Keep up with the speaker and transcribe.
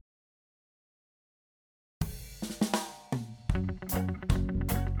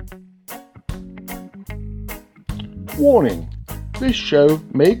Warning, this show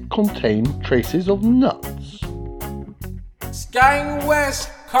may contain traces of nuts. Sky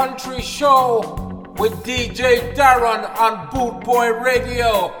West Country Show with DJ Darren on Boot Boy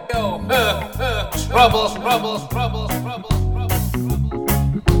Radio. Troubles.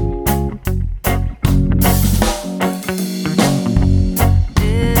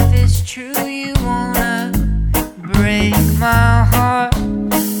 If it's true you wanna break my heart,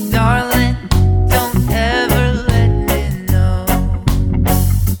 darling, don't ever let me know.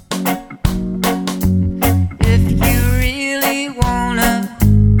 If you really wanna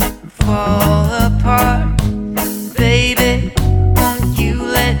fall apart, baby, won't you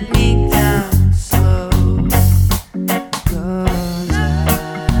let me down slow? 'Cause I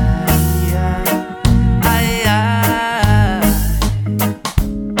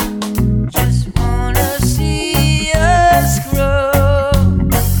just wanna see us grow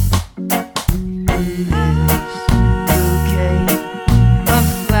in this bouquet of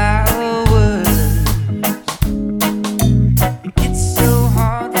flowers. It's so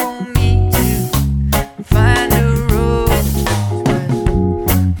hard for me to find a rose.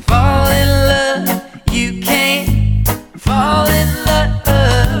 Fall in love, you can't fall in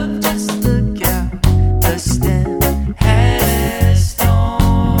love. Just look out, the stem has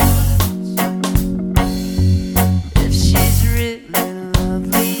thorns. If she's really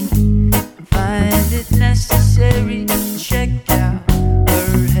lovely, find it necessary to check out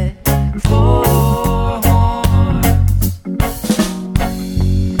her head for horns.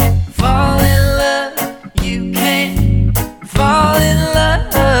 Fall in love, you can't fall in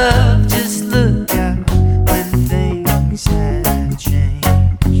love. Just look out when things have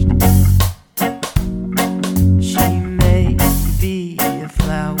changed. She may be a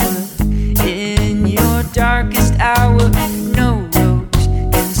flower in your darkest hour. No rose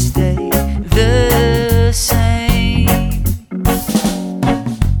can stay the same.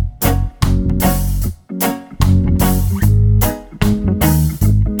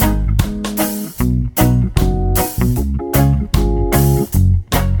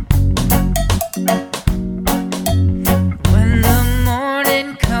 When the morning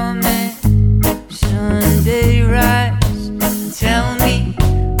coming, Sunday rise, tell me,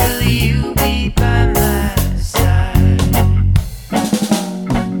 will you be by my side?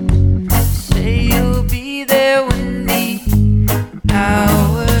 Say you'll be there when the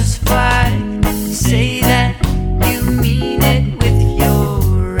hours fly. Say that you mean it with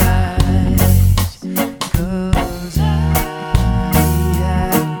your eyes. 'Cause I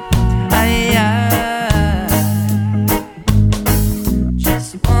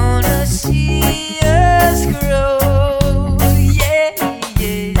just wanna see us grow, yeah.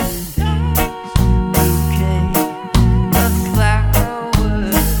 Bouquet of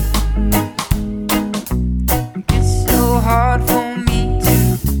flowers. It's so hard for me to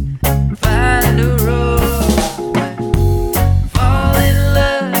find a rose. Fall in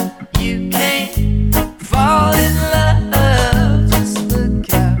love, you can't fall in love. Just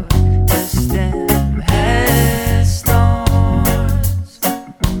look out, the stem has thorns.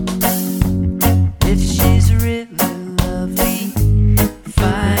 If she's really lovely,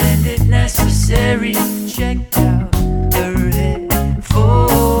 find it necessary to check out her head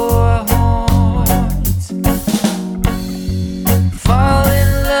for horns. Fall in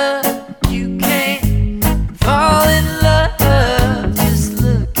love, you can't fall in love. Just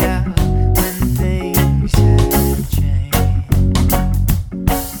look out when things have changed.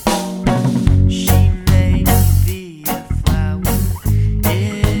 She may be a flower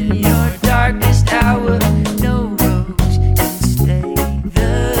in your darkest hour. No rose can stay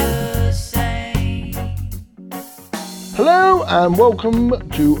the same. Hello and welcome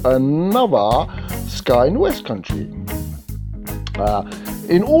to another Sky in West Country.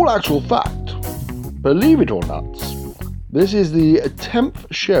 In all actual fact, believe it or not, this is the 10th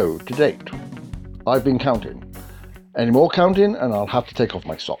show to date. I've been counting. Any more counting and I'll have to take off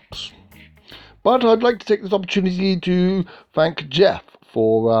my socks. But I'd like to take this opportunity to thank Jeff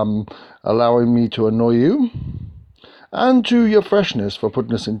for allowing me to annoy you, and to Your Freshness for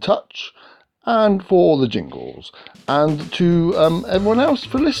putting us in touch, and for the jingles, and to everyone else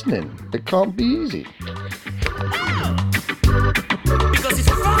for listening. It can't be easy. Because it's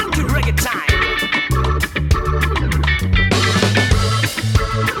funky reggae time.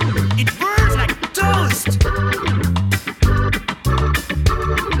 It burns like toast.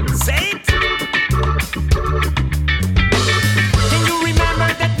 Say it. Can you remember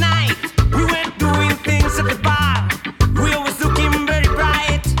that night we went doing things at the bar? We always looking very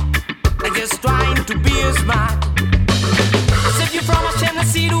bright, like just trying to be smart. I saved you from a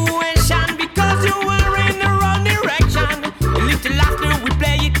Tennessee situation because you were in the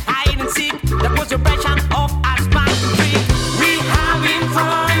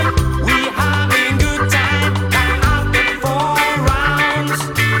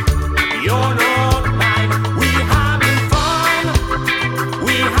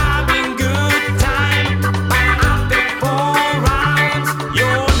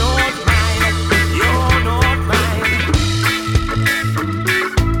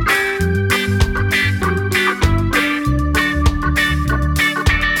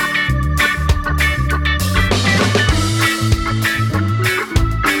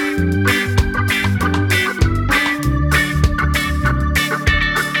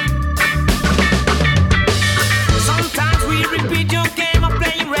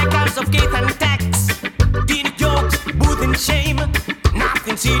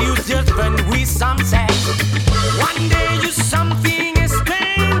use just fun with some sex. One day you something is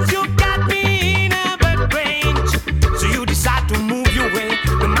strange. You got me in a bad range. So you decide to move your way.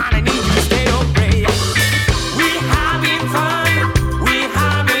 The man I need you stay or pray. We having fun. We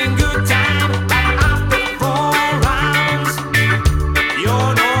having good time. But after 4 rounds,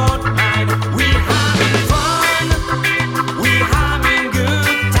 you're not mine. We having fun. We having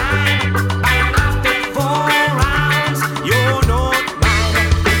good time. But after 4 rounds, you're not mine.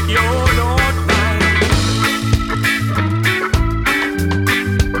 You're not mine.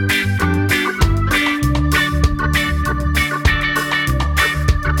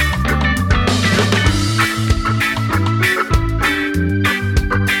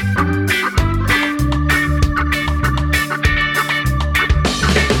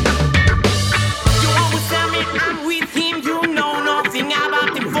 You always tell me I'm with him. You know nothing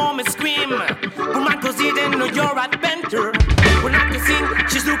about him from a scream. Woman, cause he didn't know your adventure. When I can sing,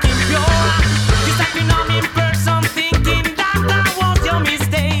 she's looking pure. You stepping on me in person, thinking that was your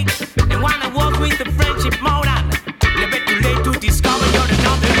mistake. And when I was with the friendship more than never too late to discover you're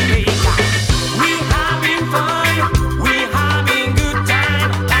another fake. We having fun, we having good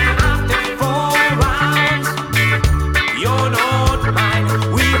time. And after 4 rounds, you're not mine.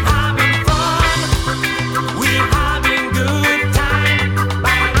 We having fun, we having good time.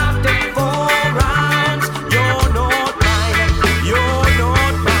 But after 4 rounds, you're not mine. You're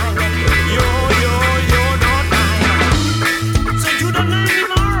not mine. You're not mine. So you don't need me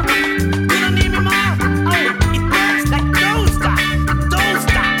more. You don't need me more. Oh, it burns like toaster.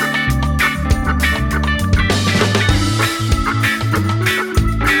 Toaster.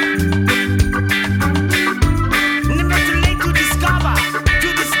 Never too late to discover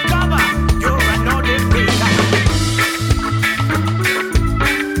you're another faker.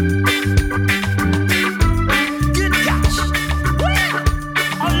 Good gosh. Well,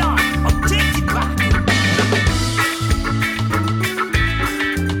 oh Lord, I'll take it back.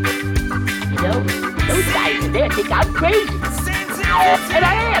 You know, those guys in there think I'm crazy. And I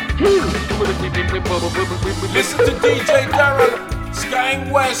am, too. Listen to DJ Darren, Skying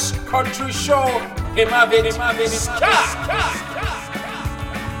West Country Show. Him have it.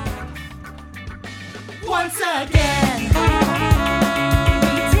 Once again,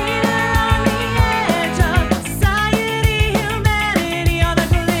 we teeter on the edge of society, humanity on the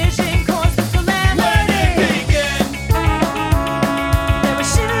collision course with calamity. They were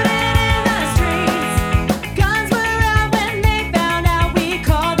shooting in the streets. Guns were out when they found out. We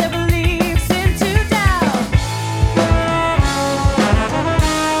called their beliefs into doubt.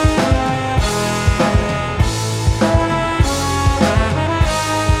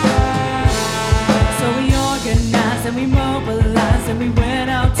 So we organized and we mobilized and we went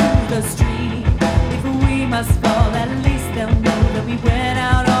out to the street. If we must fall, at least they'll know that we went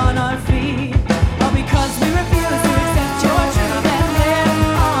out on our feet. All because we refuse to accept your truth and live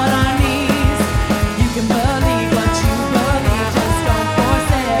on our knees. You can believe what you believe, just don't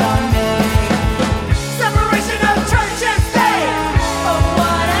force it on me. Separation of church and state. Oh,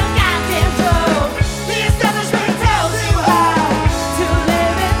 what a goddamn joke. The establishment tells you how to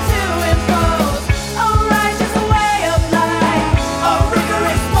live and to impose a righteous way of life, a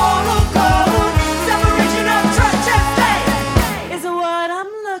rigorous moral code. Separation of church and state is what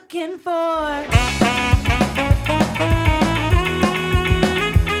I'm looking for.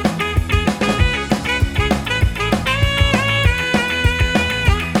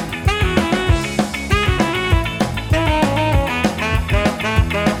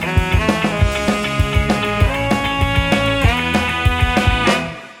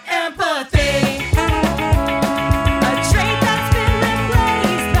 Empathy, a trait that's been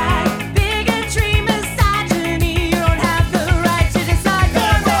replaced by bigotry, misogyny. You don't have the right to decide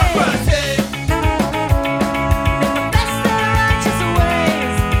your fate.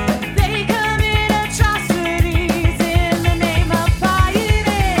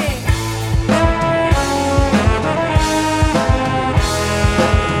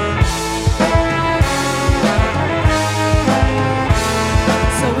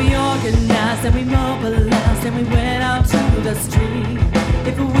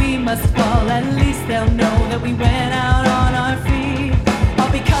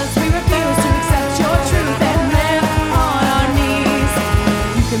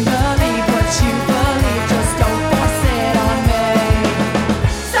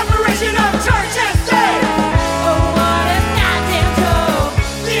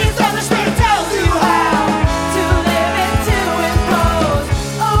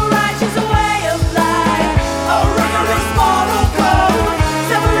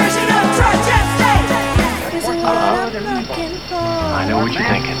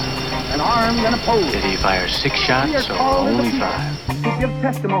 and armed and opposed. Did he fire 6 shots or only 5? To give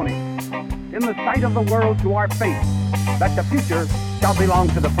testimony in the sight of the world to our faith that the future shall belong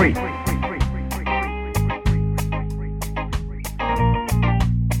to the free.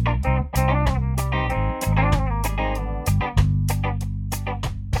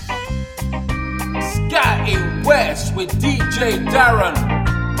 Scotty West with DJ Darren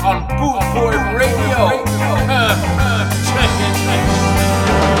on Boot Boy Radio.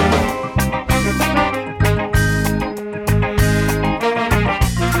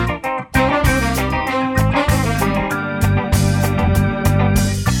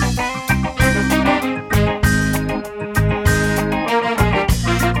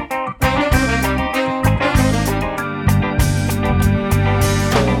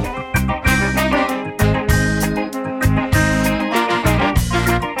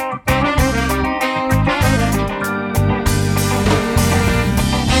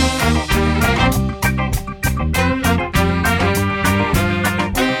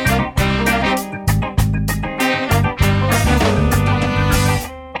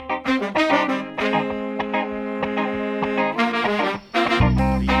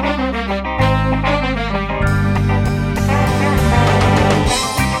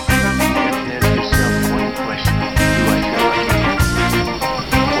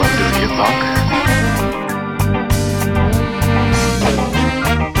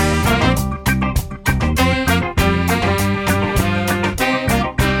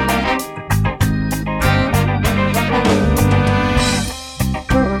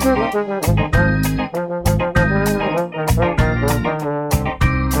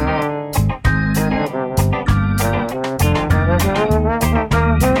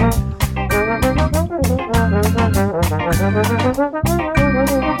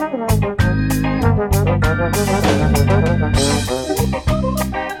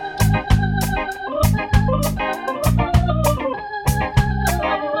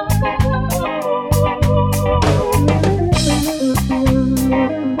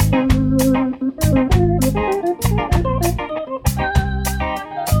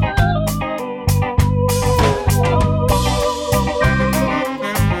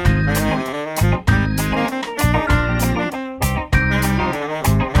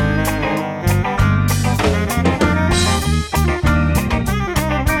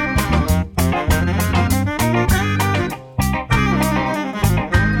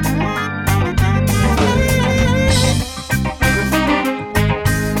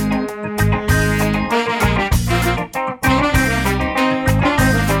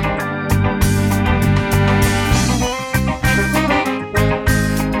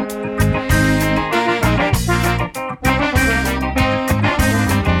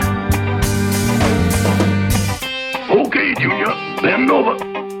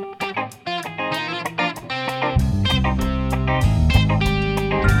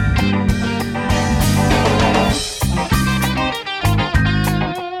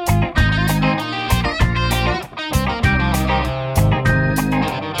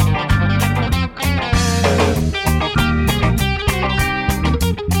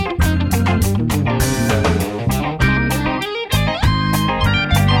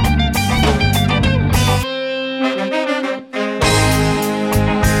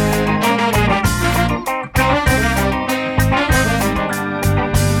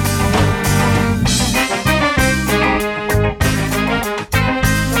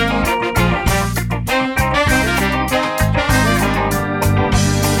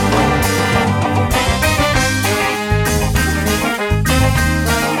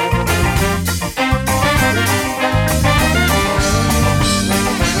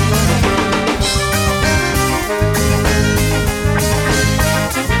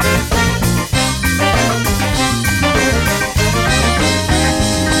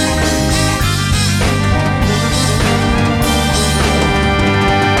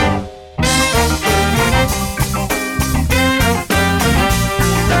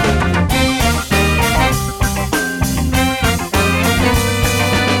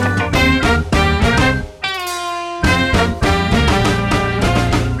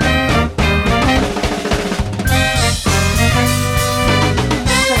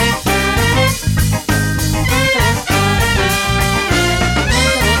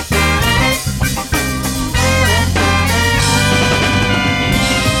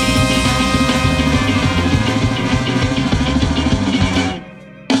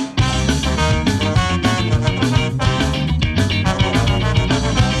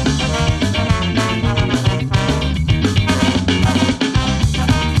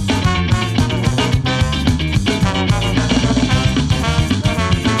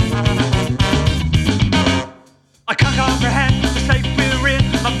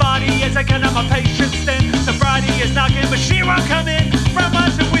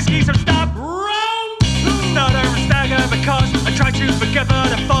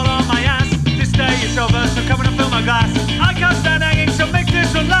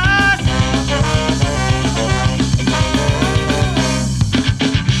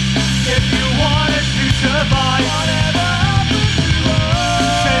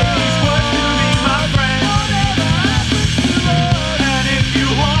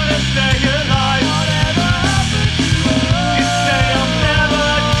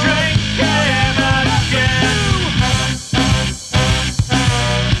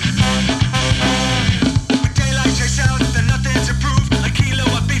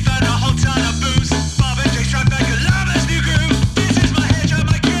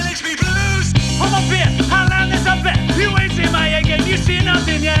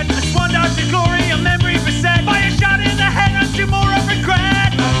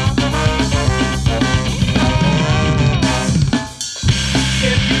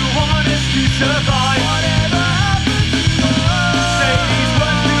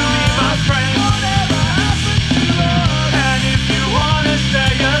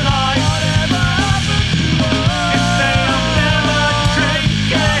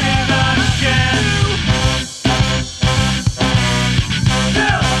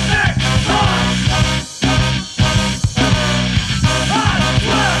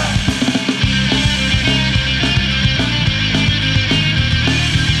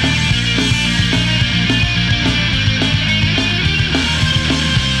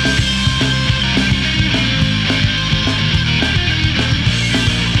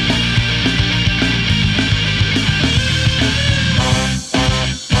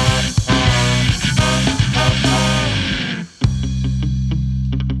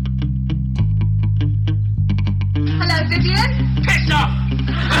 Vivian? Piss off!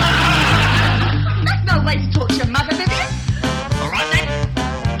 That's no way to talk to your mother, Vivian. All right then,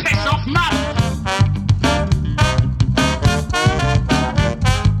 piss off, mum!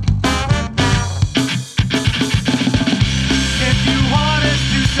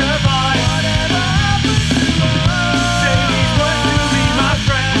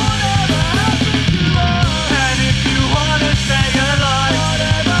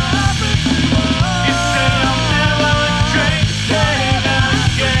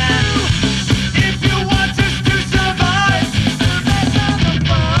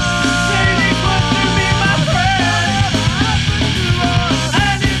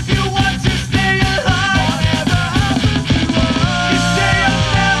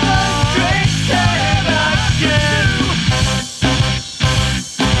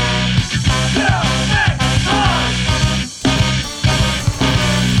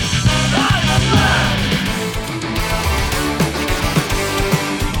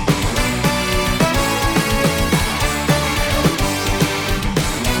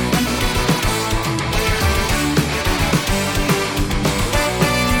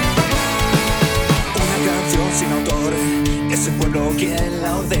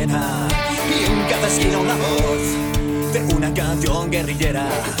 Guerrillera,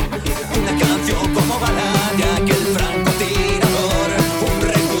 una canción como balada de aquel francotirador, un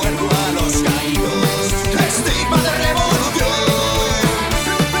recuerdo a los caídos, estigma de revolución.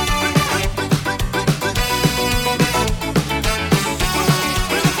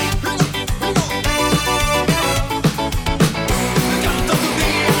 Canto tu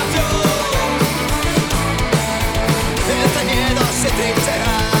indignación, entre miedos y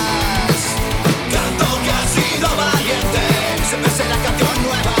trincheras, canto que has sido valiente. Siempre sé la canción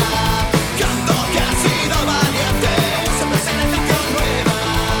nueva, canto que has sido valiente. Siempre sé la canción nueva.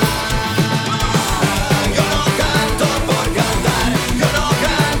 Yo no canto por cantar, yo no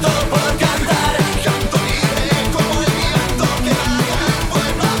canto por cantar. Canto libre como el viento que vaya al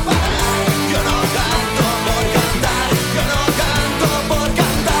pueblo a parar. Yo no canto por cantar, yo no canto por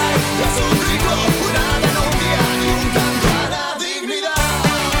cantar. Es un grito, una denuncia y un canto a la dignidad.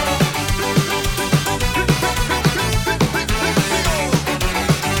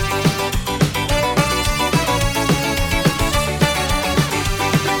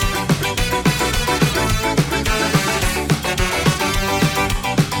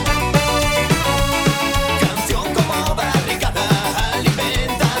 Canción como barricada,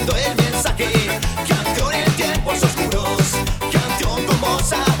 alimentando el mensaje. Canción en tiempos oscuros. Canción como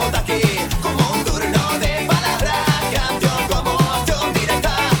sabotaje, como un turno de palabra. Canción como acción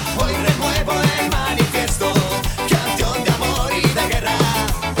directa. Hoy renuevo el manifiesto. Canción de amor y de guerra.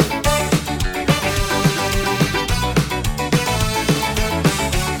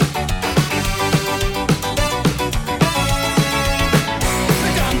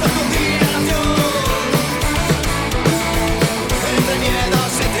 Canta tu indignación, entre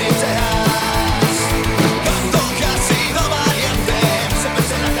miedos y trincheras. Canto que has sido valiente, siempre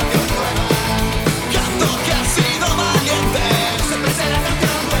sé la canción nueva. Canto que has sido valiente, siempre sé la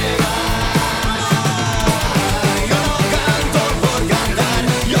canción nueva. Yo no canto por cantar,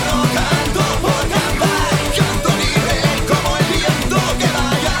 yo no canto por cantar. Canto libre como el viento que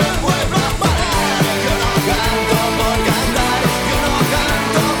vaya al pueblo a parar. Yo no canto por cantar, yo no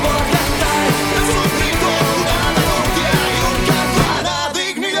canto por cantar. Es un grito, una denuncia y un canto a la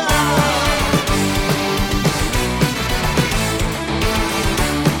dignidad.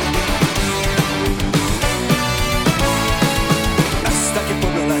 Hasta que el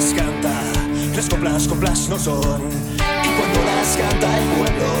pueblo las canta, las coplas no son. Y cuando las canta el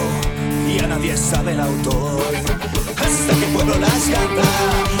pueblo, ya nadie sabe el autor. Hasta que el pueblo las canta,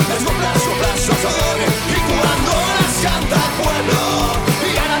 las coplas no son. Y cuando las canta el pueblo,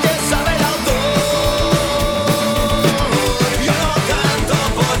 ya nadie sabe el autor. Yo no canto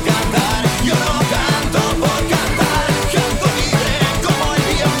por cantar, yo no canto por cantar. Canto libre como el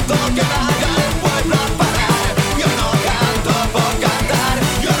viento que vaya al pueblo a parar. Yo no canto por cantar,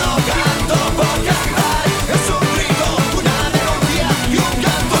 yo no canto por cantar. Es un grito, una denuncia y un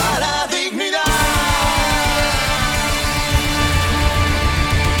canto a la dignidad.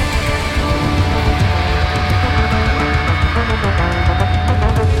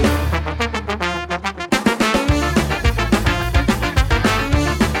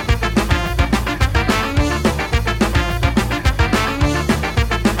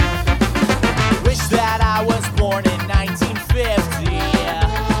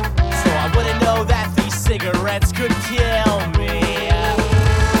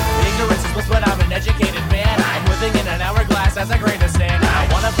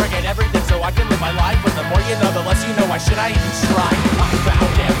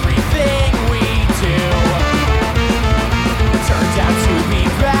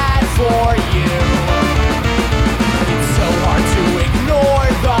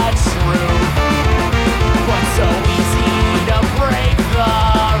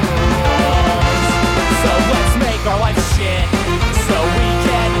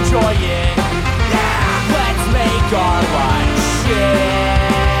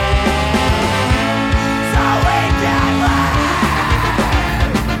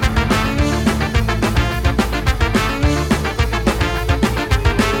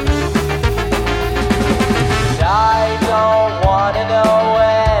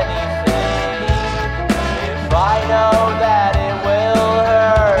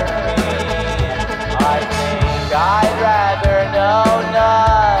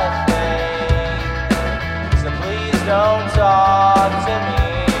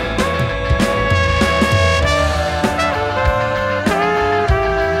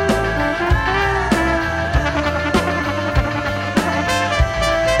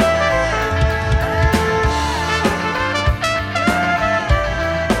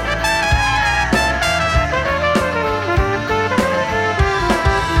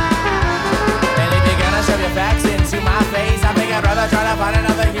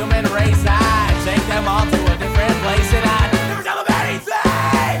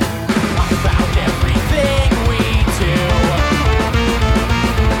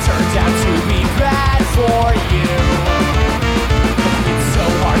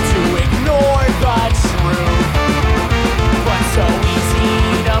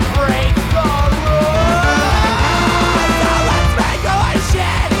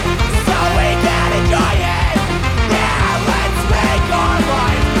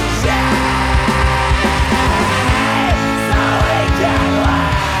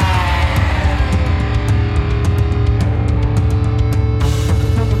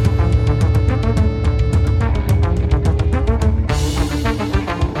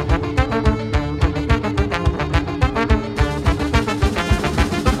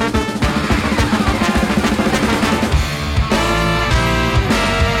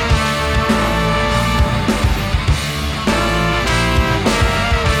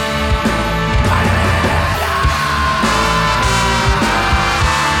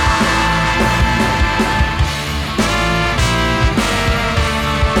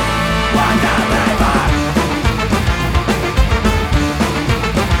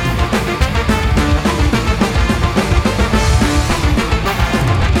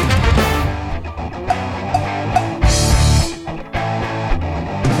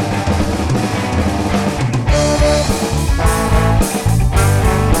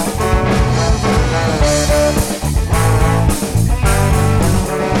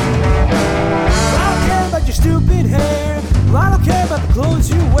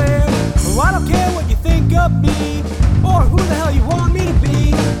 up me, or who the hell you want me to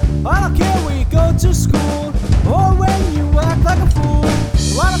be. I don't care where you go to school, or when you act like a fool.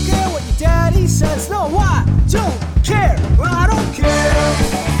 Well, I don't care what your daddy says, no, I don't care. Well, I don't care.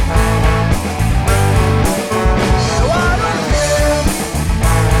 No, I don't care.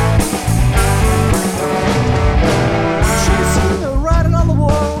 Should have seen the writing on the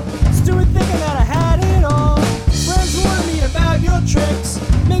wall, stupid thinking that I had it all. Friends warned me about your tricks,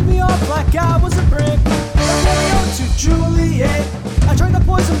 make me off like I was a brick. I'm going on to Juliet. I drank the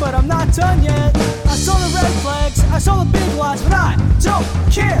poison, but I'm not done yet. I saw the red flags, I saw the big lies, but I don't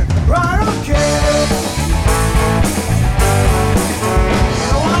care. I don't care.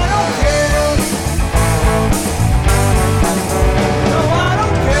 No, I don't care. No, I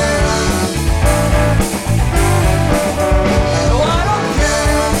don't care. No, I don't care.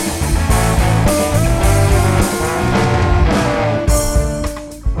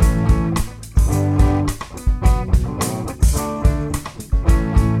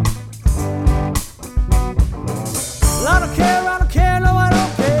 Well, I don't care, I don't care, no, I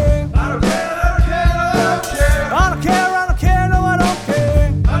don't care. I don't care, I don't care, no, I don't care. I don't care, I don't care, no, I don't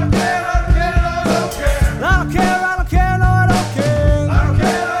care. I don't care, I don't care, no, I don't care. I don't care, I don't care, no, I don't care. I don't care, I don't care, no, I don't care. I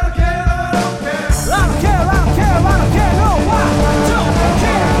don't care, I don't care, I don't care, no, I don't care.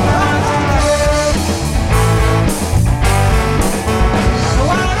 I don't care. No,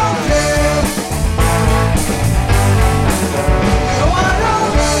 I don't care. No, I don't care.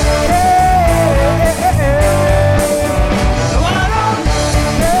 No, I don't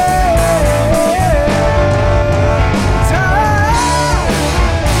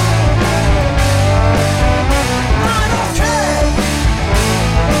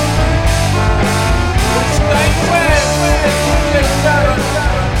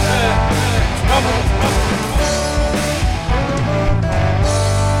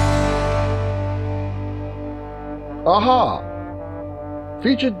Aha!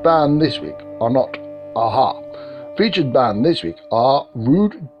 Featured band this week are not Aha. Featured band this week are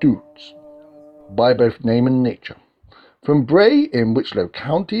Rude Dudes, by both name and nature. From Bray in Wicklow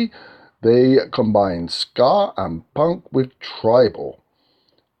County, they combine ska and punk with tribal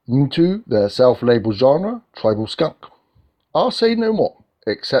into their self-labeled genre, Tribal Skunk. I'll say no more,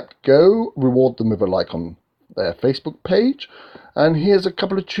 except go reward them with a like on their Facebook page, and here's a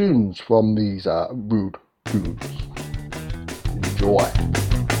couple of tunes from these Rude Dudes. Enjoy.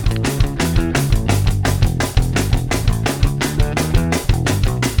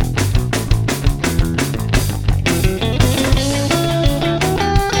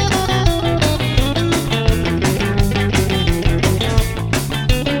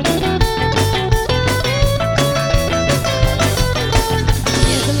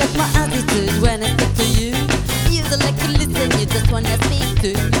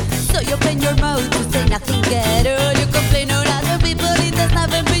 Nothing better. You complain on other people, it has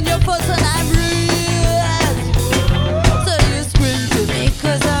never been your fault when I'm rude. So you scream to me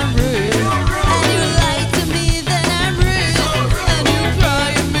cause I'm rude, and you lie to me then I'm rude, and you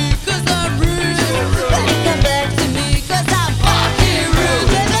cry at me cause I'm rude, and you come back to me cause I'm fucking rude,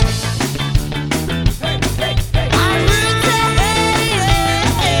 baby. I'm rude to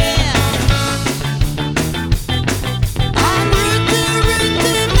I'm rude to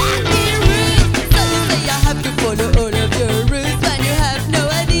fucking rude. So you say I have to follow all of your rules when you have no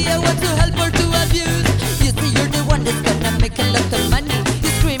idea what to help or to abuse. You say you're the one that's gonna make a lot of money. You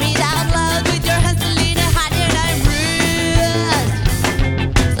scream it out loud with your hands still in a hand, and I'm rude.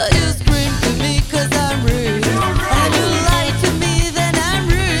 So you scream to me cause I'm rude, and you lie to me then I'm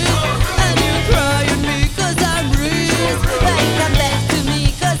rude, and you cry at me cause I'm rude, and you come back to me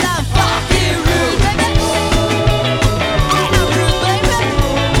cause I'm fucking rude, baby. And I'm rude, baby.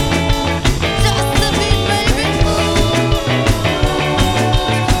 Just a bit, baby.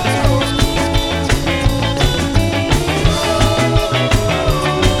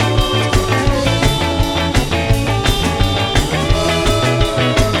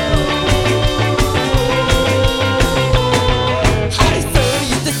 I saw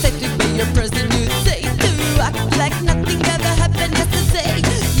you decide to be your person, you say to act like nothing ever happened yesterday.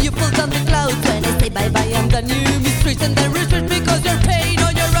 You fall down the clouds when I say bye bye, I'm done. You mistreat and then retreat because you're paying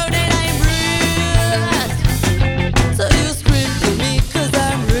on your own and I'm rude. So you scream to me cause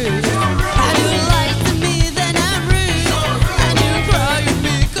I'm rude, and you lie to me then I'm rude, and you cry at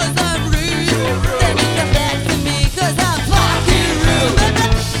me cause I'm rude, then you come back to me cause I'm fucking rude, baby.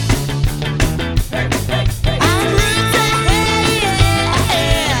 I'm rude to I'm rude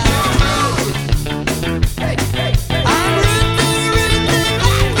to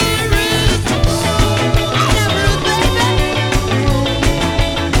fucking rude. And I'm rude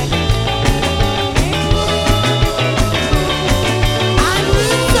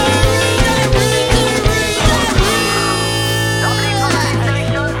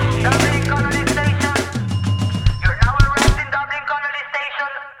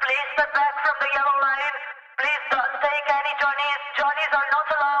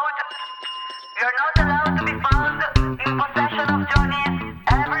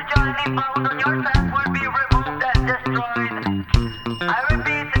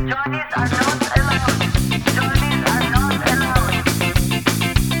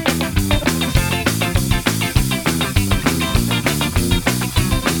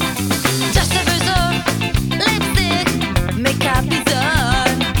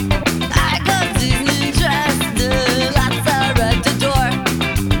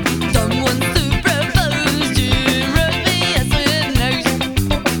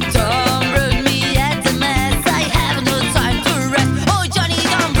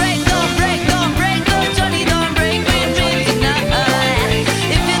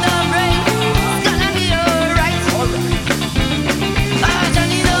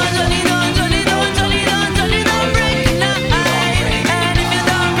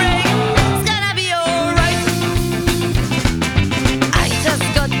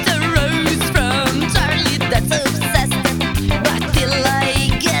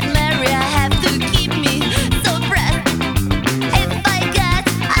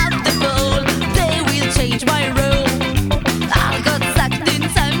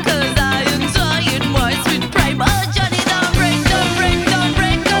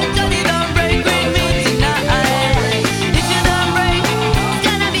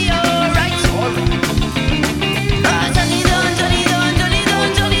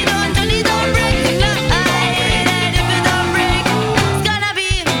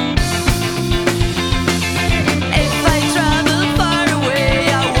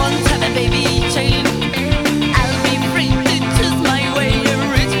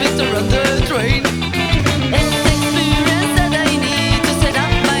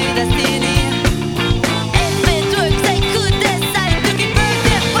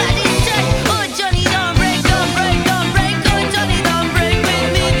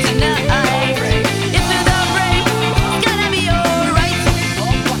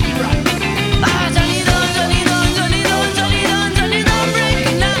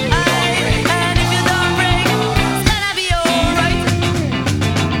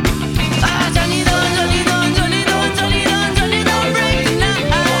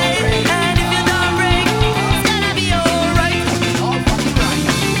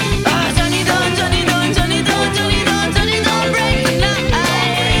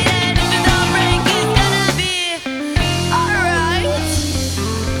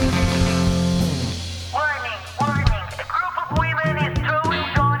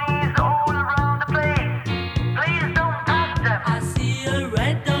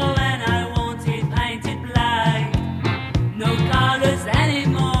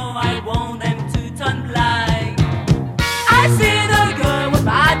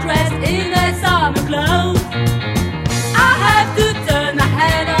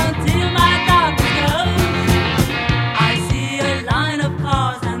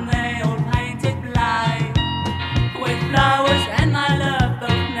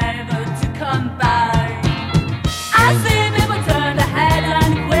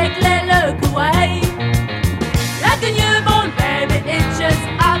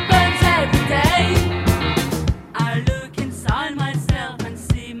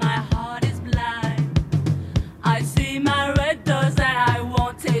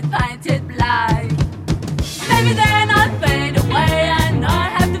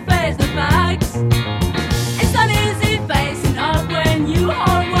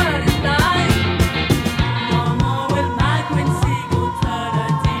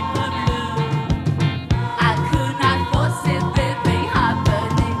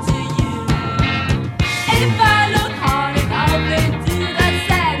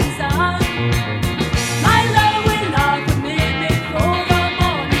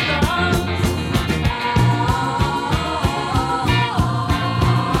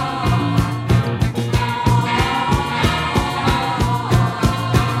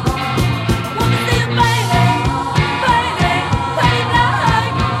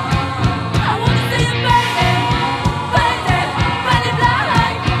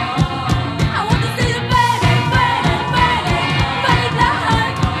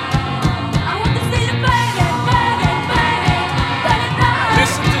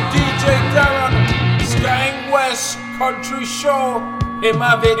country show.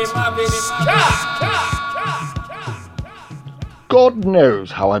 God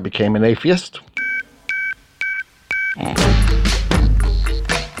knows how I became an atheist.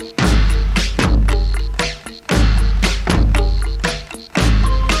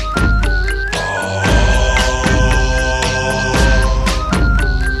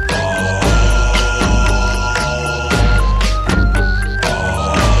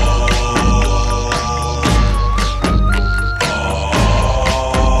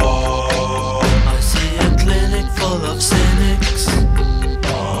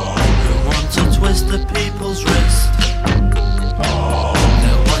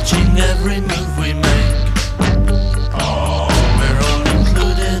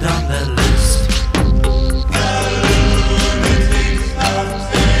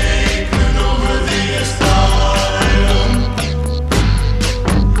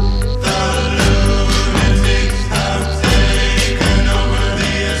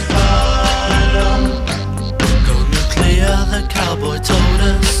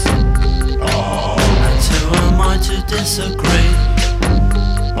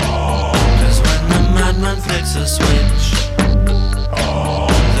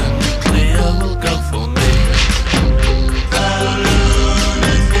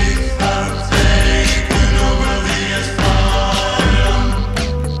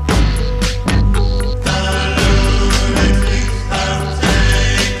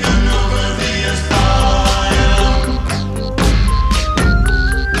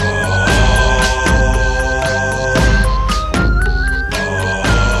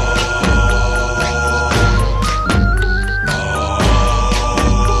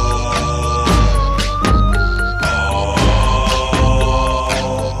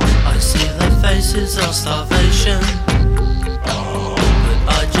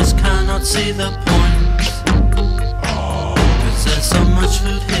 the point. 'Cause there's so much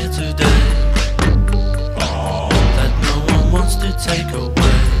food here today that no one wants to take away.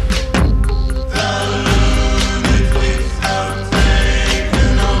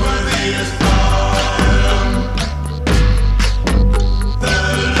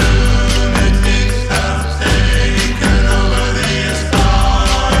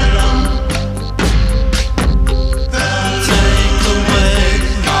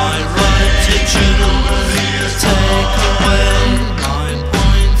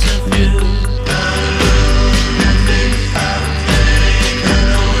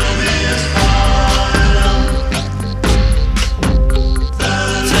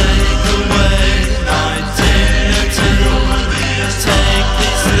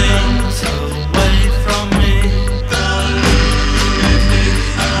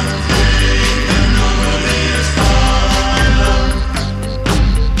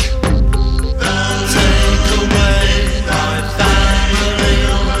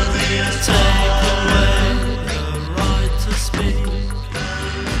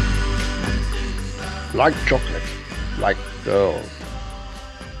 Like chocolate, like girls.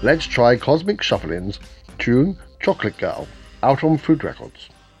 Let's try Cosmic Shufflin's tune Chocolate Girl, out on Food Records.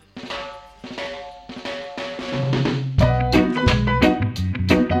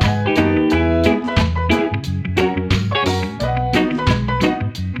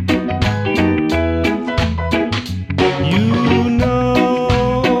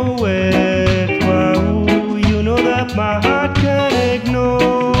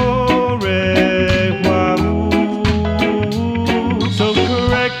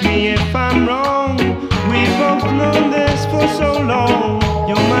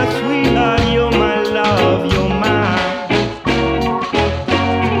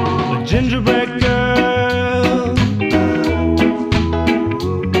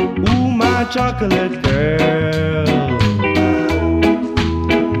 Chocolate girl,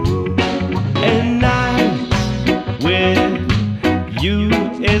 and night with you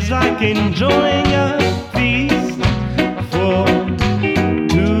is like enjoying a feast for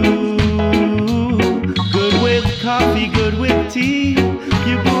two. Good with coffee, good with tea.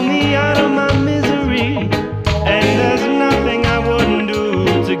 You pull me out of my misery, and there's nothing I wouldn't do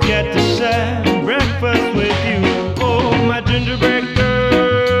to get to share breakfast with you. Oh, my gingerbread girl.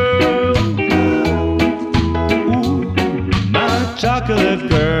 Chocolate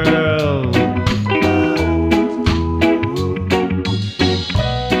girl.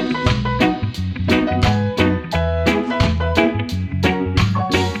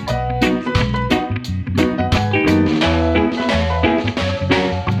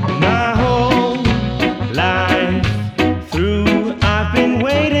 My whole life through, I've been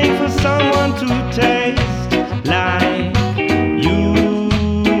waiting for someone to taste like you,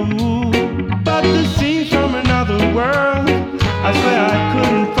 but the scene's from another world. I swear I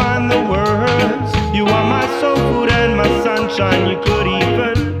couldn't find the words. You are my soul food and my sunshine. You could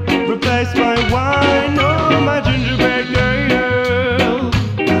even replace my wine. Oh, my gingerbread girl,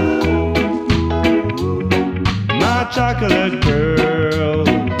 my chocolate girl,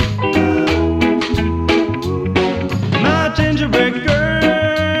 my gingerbread girl,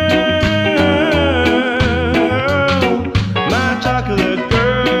 my chocolate girl.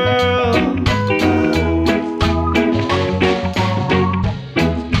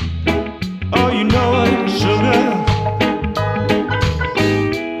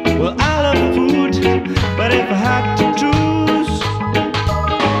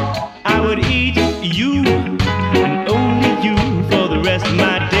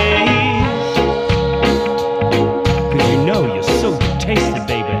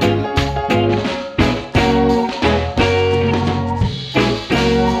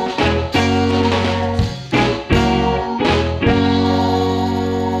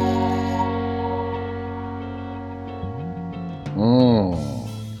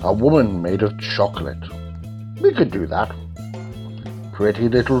 A woman made of chocolate. We could do that. Pretty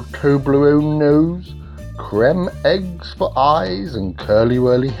little Toblerone nose, creme eggs for eyes and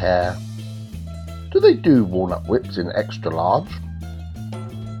curly-whirly hair. Do they do walnut whips in extra large?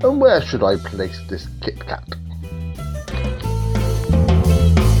 And where should I place this Kit Kat?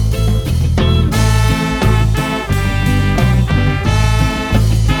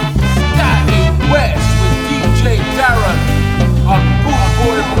 West with DJ Darren on Boot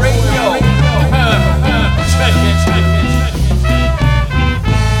Boy Radio. Check it.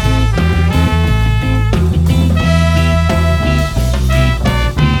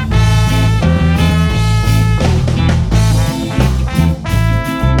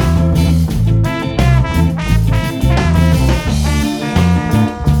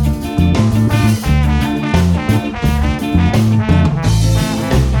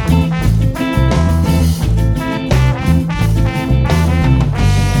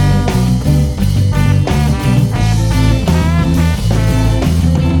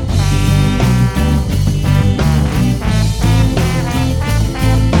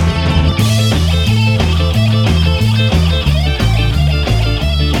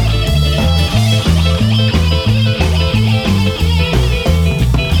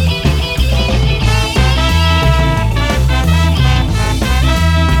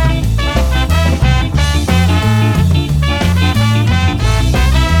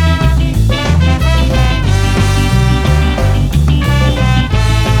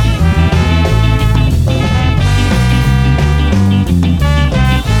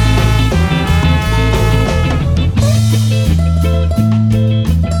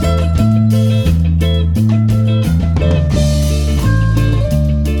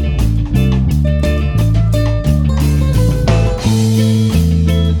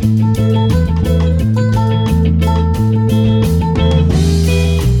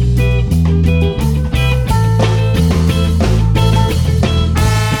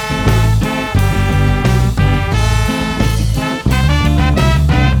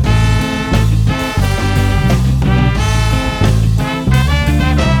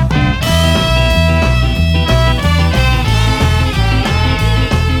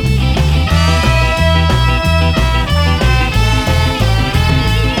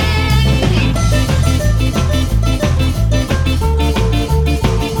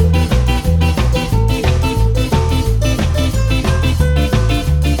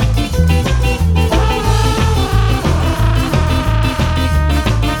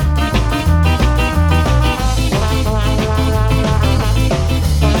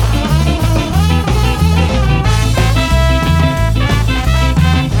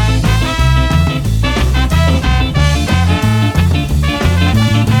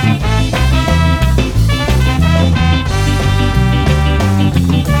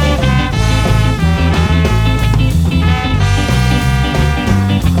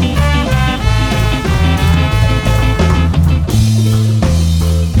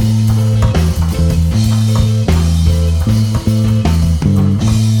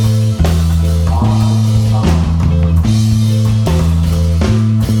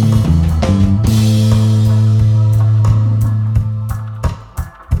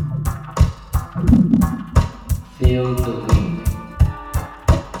 Feel the wind.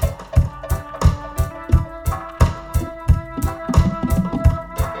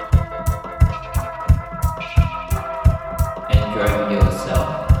 And drive yourself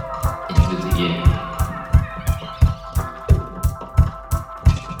into the air.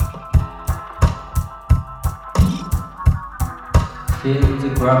 Feel the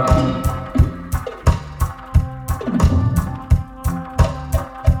gravity.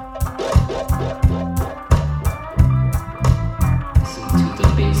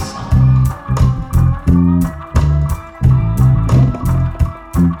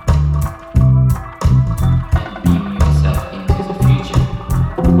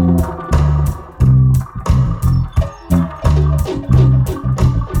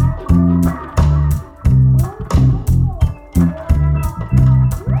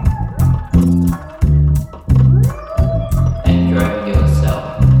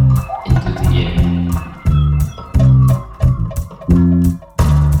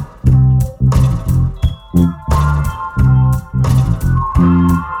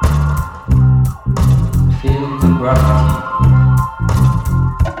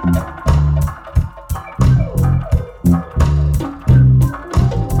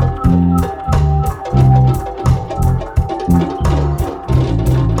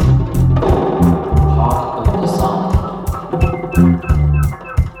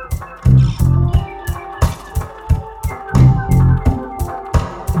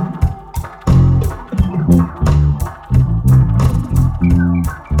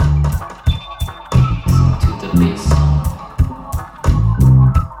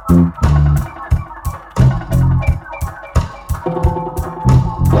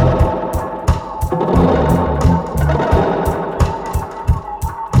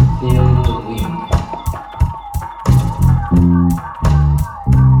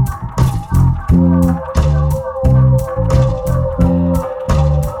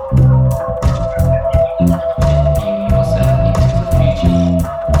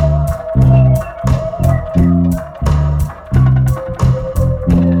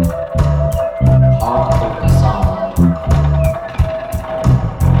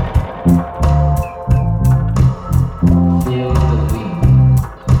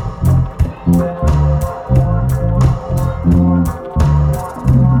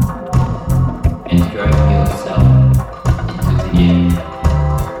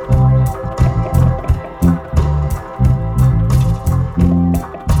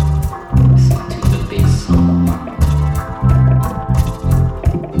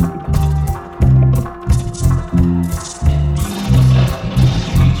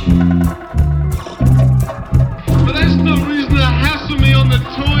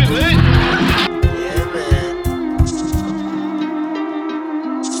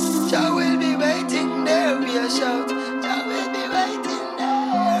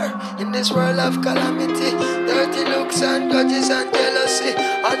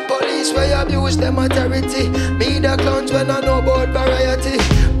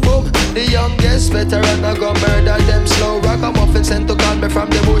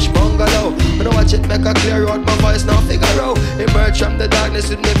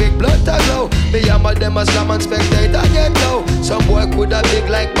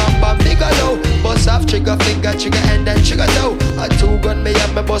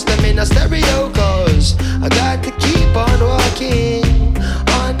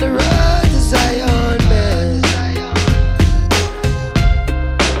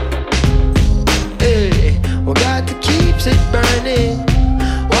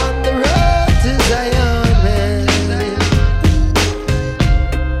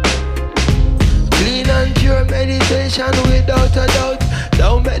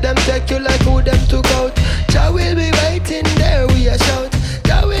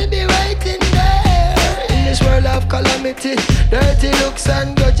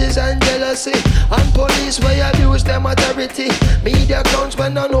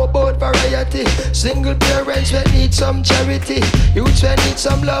 Single parents will need some charity. Youths will need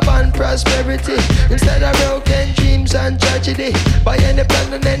some love and prosperity. Instead of broken dreams and tragedy, by any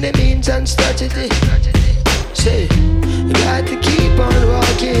plan and any means and strategy. Say, you got to keep on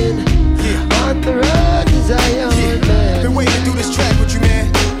walking on the road to Zion, man. Been waiting to do this track with you, man.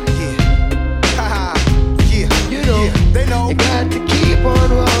 Yeah, haha, yeah. You know, yeah, they know. You got to keep on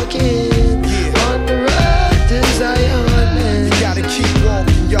walking on the road to Zion, man. You gotta keep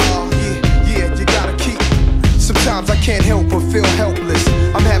walking, y'all. Sometimes I can't help but feel helpless.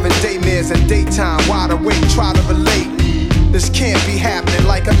 I'm having daymares and daytime, wide awake, try to relate. This can't be happening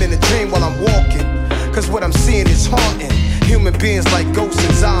like I'm in a dream while I'm walking. Cause what I'm seeing is haunting. Human beings like ghosts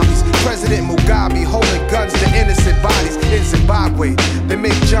and zombies. President Mugabe holding guns to innocent bodies in Zimbabwe. They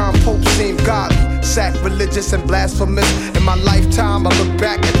make John Pope seem godly, sacrilegious and blasphemous. In my lifetime, I look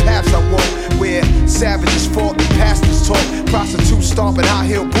back at paths I walk, where savages fought and pastors talk, prostitutes stomping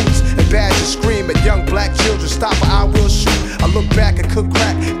high-heel boots, and badgers scream at young black children, stop or I will shoot. I look back and cook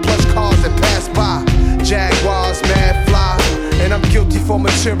crack, plush cars that pass by, Jaguars, mad fly, and I'm guilty for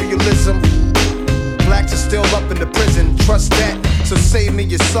materialism. Blacks are still up in the prison, trust that, so save me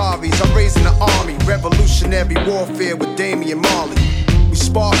your sorries. I'm raising the army, revolutionary warfare with Damian Marley. We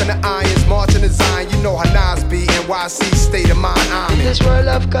sparking the irons, marching the Zion. You know how Nas be, NYC state of mind. I'm in this world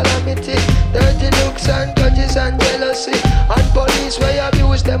of calamity, dirty looks and grudges and jealousy, and police where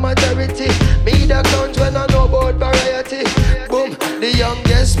abuse them authority. Me the clowns when I know about variety. Boom, the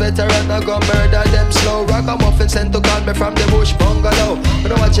youngest veteran I go murder them slow. Ragamuffin sent to call me from the bush bungalow.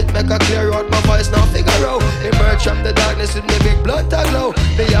 When I watch it make a clear out, my voice now figure out. Emerge from the darkness with me big blood to glow.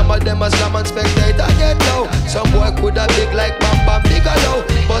 The yammer them as slam and spectator get low. Some boy coulda big like Bam Bam bigger.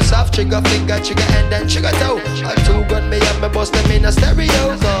 Bust off trigger finger, trigger and then trigger toe. A two gun me up, me bust them in a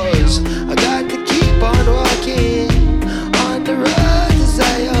stereo. Cause I got to keep on walking on the road to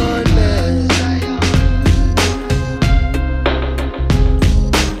Zion, man.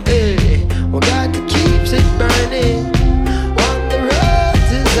 Hey, we got to keep it burning on the road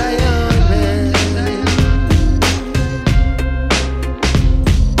to Zion, man.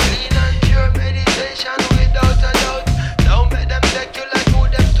 Clean and pure meditation without a doubt. Don't let them take you like who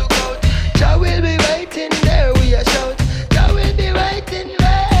them took out. Jah will be waiting there, we a shout. Jah will be waiting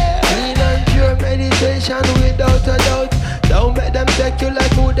there. Clean and pure meditation without a doubt. Don't let them take you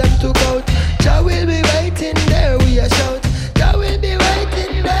like who them took out. Jah will be waiting there, we a shout. Jah will be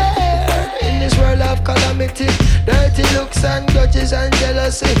waiting there. In this world of calamity, dirty looks and grudges and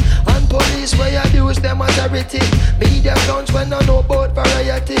jealousy, and police where abuse them authority. Media clowns when I know about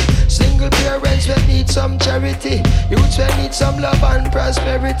variety. Single parents will need some charity. Youths will need some love and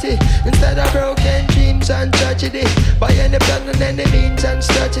prosperity, instead of broken dreams and tragedy. By any plan and any means and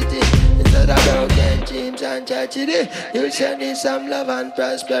strategy, instead of broken dreams and tragedy. Youths will need some love and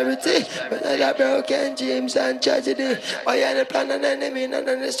prosperity, instead of broken dreams and tragedy. By any plan and any means and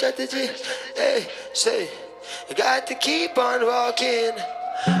any strategy. Hey, say, you got to keep on walking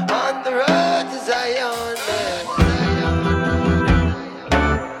on the road to Zion, man.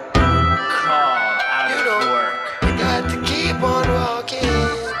 You got to keep on walking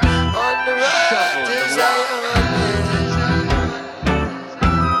on the road to Zion, man.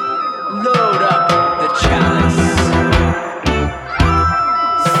 Load up the chalice.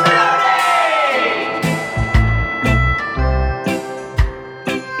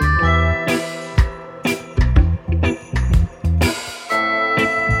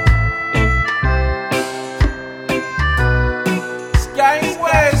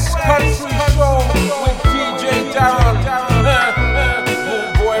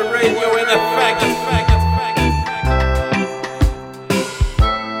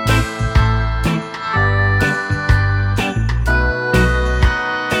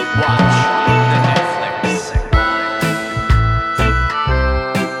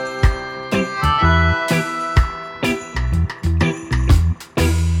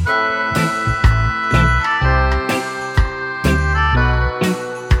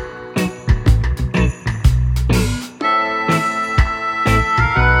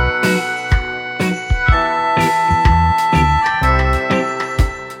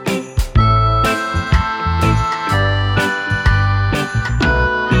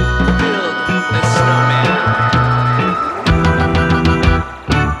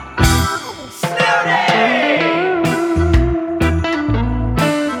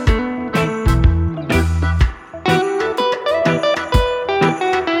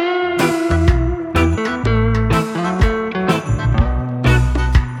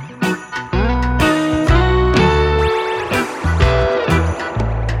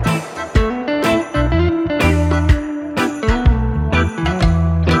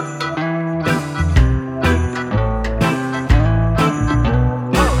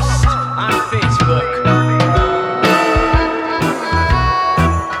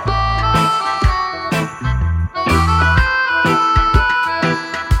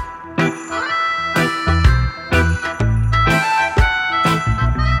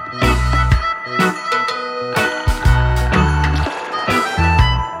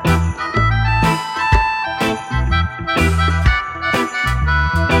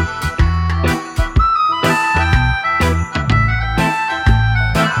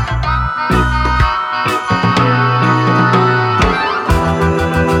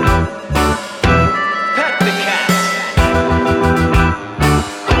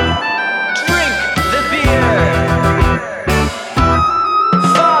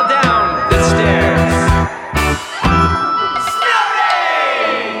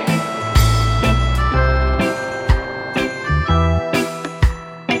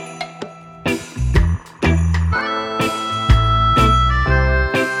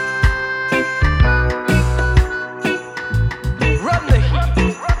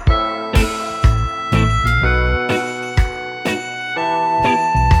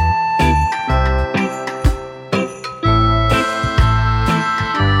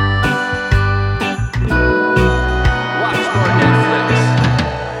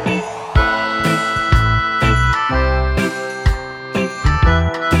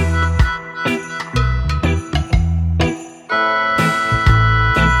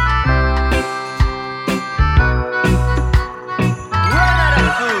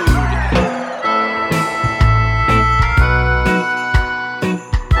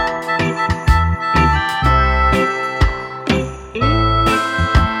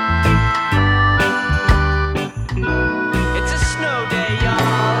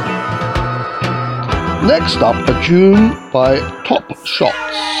 Next up, a tune by Top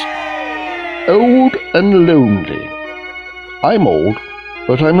Shots, Old and Lonely. I'm old,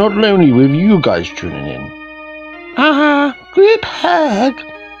 but I'm not lonely with you guys tuning in. Group hug.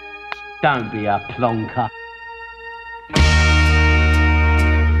 Don't be a plonker.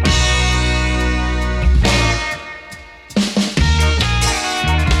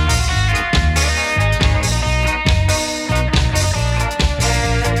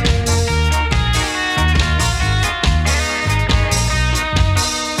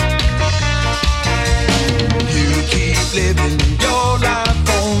 Living your life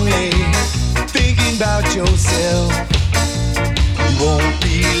only, thinking about yourself. You won't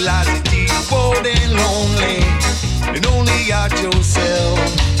realize it deep, bored and lonely, and only at yourself.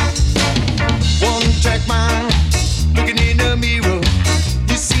 One track mind, looking in the mirror.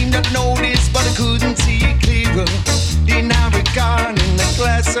 You seem to notice, but I couldn't see it clearer. Deny regard in the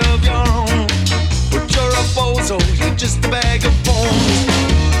glass of your own. But you're a bozo, you're just a bag of bones.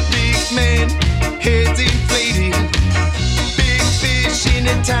 Big man, heads inflated. In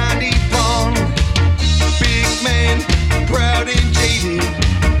a tiny pond, big man, proud and jaded.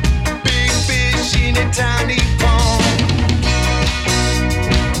 Big fish in a tiny pond.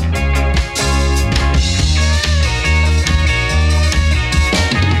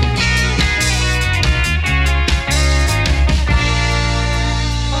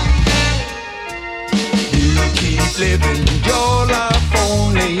 You keep living your life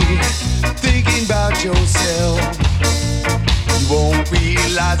only, thinking about yourself. You won't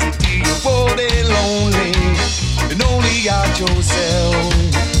realize it till you're bored and lonely, and only out yourself.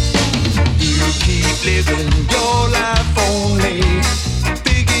 You keep living your life only,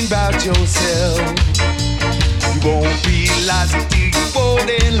 thinking about yourself. You won't realize it till you're bored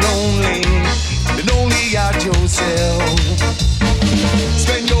and lonely, and only out yourself.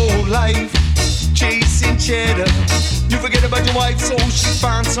 Spend your life chasing cheddar. You forget about your wife so she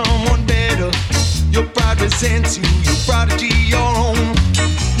finds someone better. Your pride resents you, your prodigy, your own.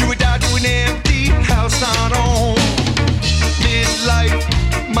 You would die to an empty house, not home. Midlife,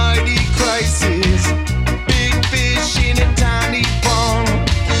 mighty crisis. Big fish in a tiny pond.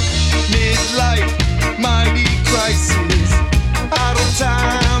 Midlife, mighty crisis. Idle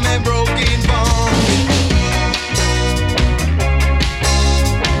time and broken bones.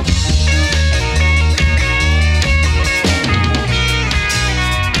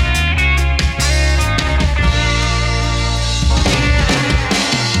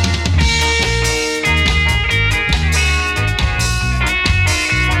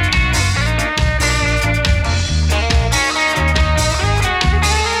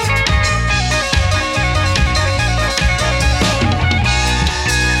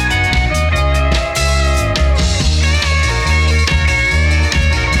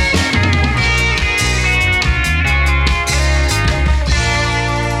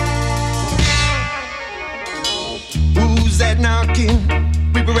 Knocking,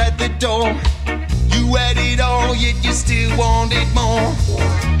 we were at the door. You had it all, yet you still wanted more.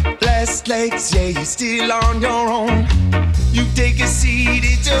 Last legs, yeah, you're still on your own. You take a seat,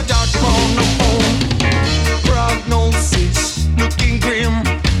 it's your doctor on the phone. Prognosis, looking grim,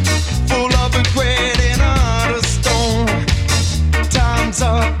 full of regret and a heart of stone. Time's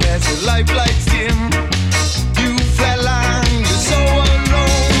up as your life lights dim. You flatline, you're so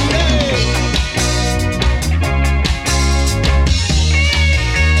alone, hey.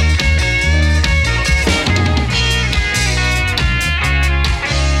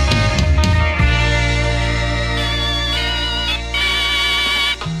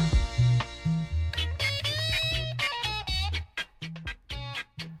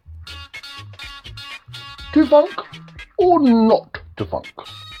 To funk or not to funk?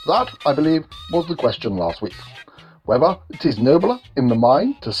 That, I believe, was the question last week. Whether it is nobler in the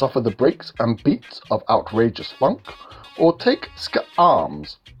mind to suffer the breaks and beats of outrageous funk, or take ska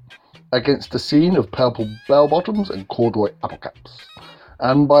arms against a scene of purple bell-bottoms and corduroy apple-caps,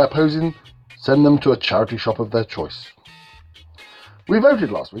 and by opposing, send them to a charity shop of their choice. We voted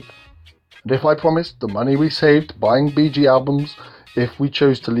last week, and if I promised the money we saved buying BG albums if we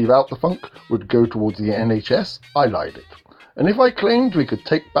chose to leave out the funk would go towards the NHS, I lied it. And if I claimed we could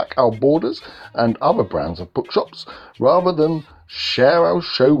take back our Borders and other brands of bookshops rather than share our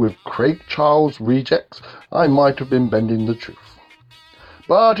show with Craig Charles rejects, I might have been bending the truth.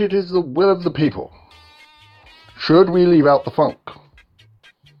 But it is the will of the people. Should we leave out the funk?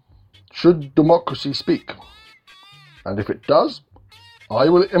 Should democracy speak? And if it does, I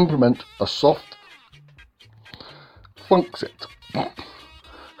will implement a soft funksit.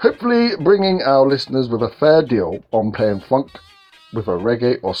 Hopefully bringing our listeners with a fair deal on playing funk with a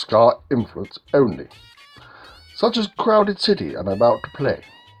reggae or ska influence only. such as Crowded City I'm about to play.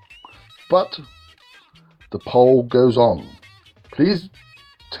 But the poll goes on. Please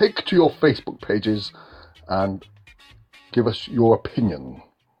take to your Facebook pages and give us your opinion.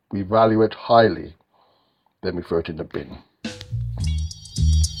 We value it highly. Then we throw it in the bin.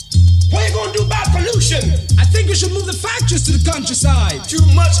 What are you going to do about pollution? I think we should move the factories to the countryside. Too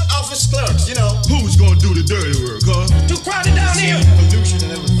much office clerks, you know. Who's going to do the dirty work, huh? Too crowded down here. Pollution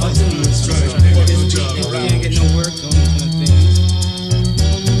and everything. We ain't getting no work on things.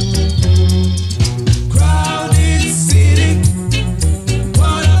 Crowded city.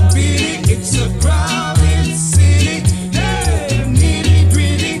 What a pity. It's a crowded city. Hey, nitty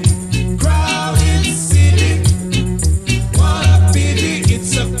gritty. Crowded city. What a pity.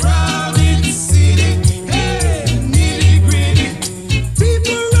 It's a crowded city. Hey, nitty gritty.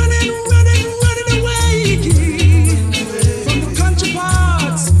 People running away from the country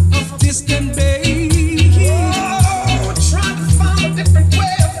parts of distant bay. Oh,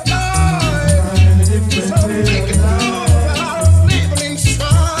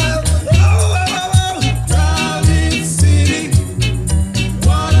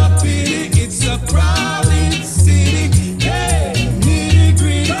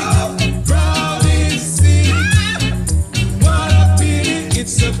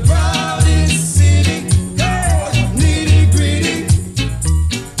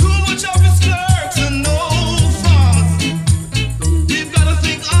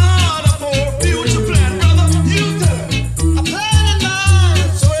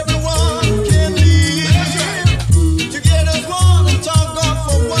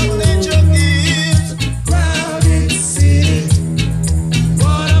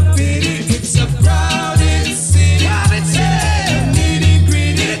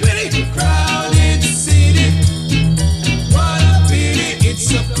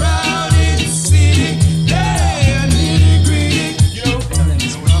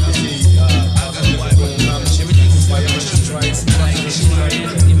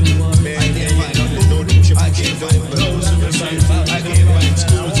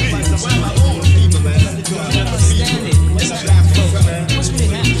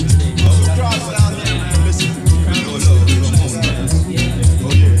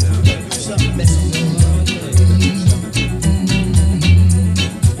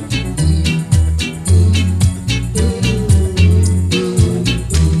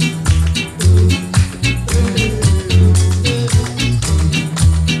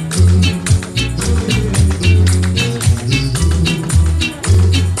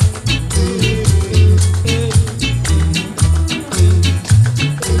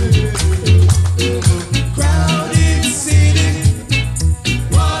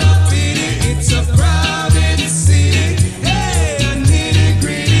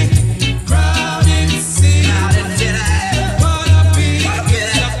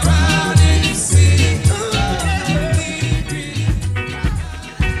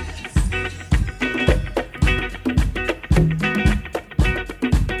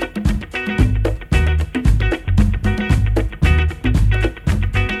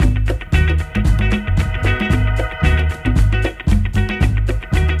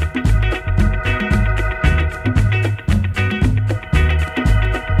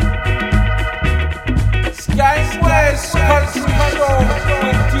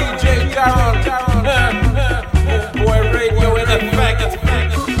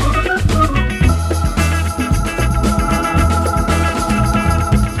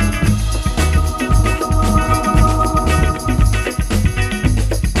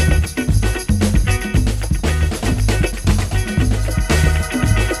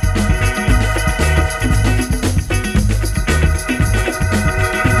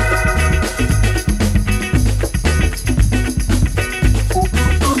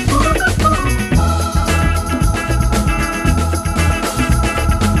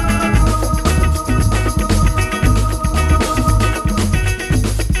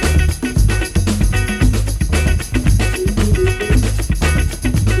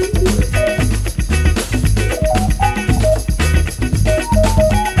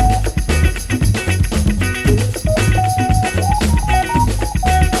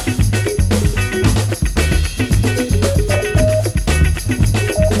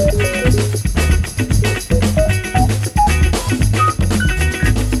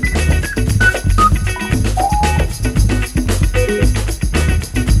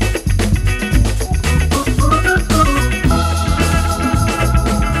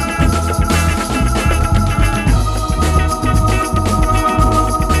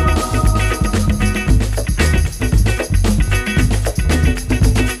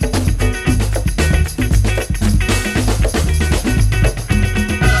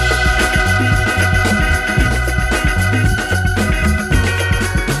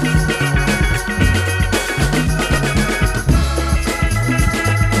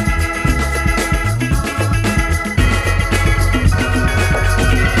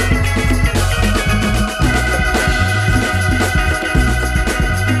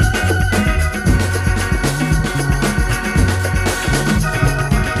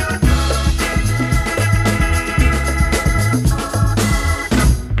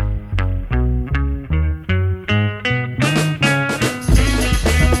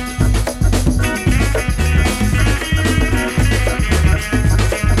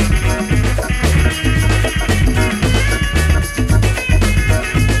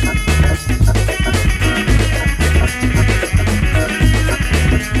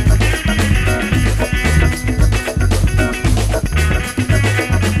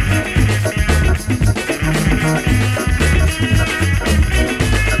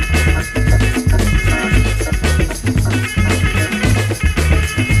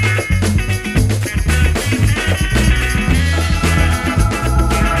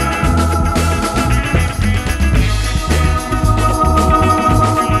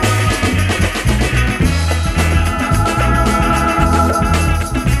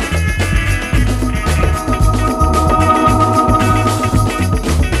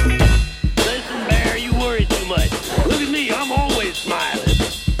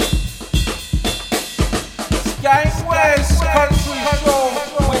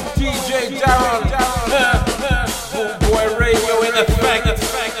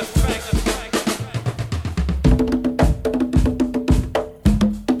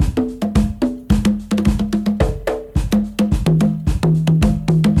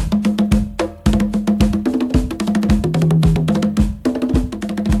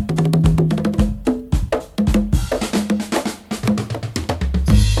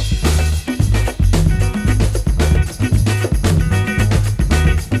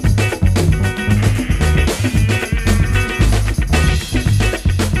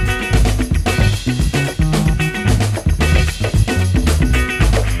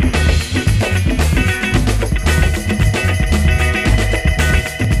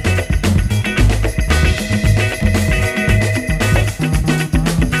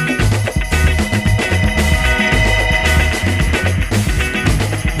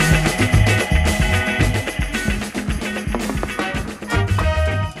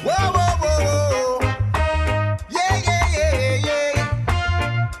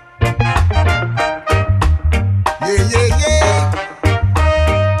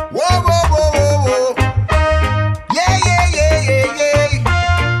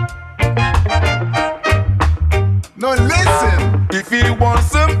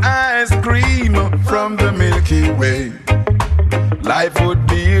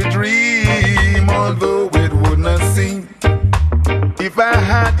 be a dream, although it would not seem. If I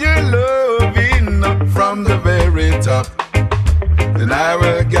had your loving from the very top, then I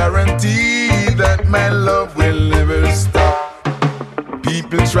will guarantee that my love will never stop.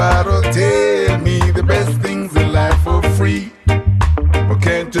 People try to tell me the best things in life for free, but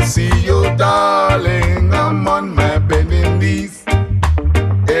can't you see, your darling, I'm on my bending knees.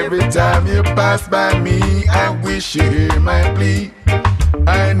 Every time you pass by me, I wish you hear my plea.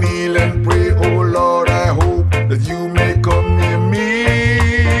 I kneel and pray, oh Lord, I hope that you may come near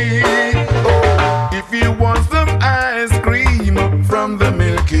me. Oh, if you want some ice cream from the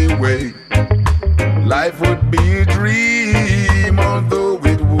Milky Way, life would be a dream, although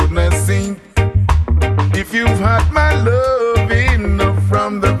it would not seem. If you've had my loving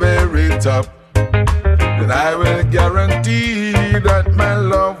from the very top, then I will guarantee that my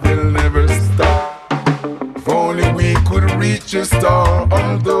love will never stop. If only we could reach a star,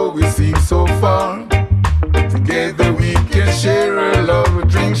 although we seem so far. Together we can share a love,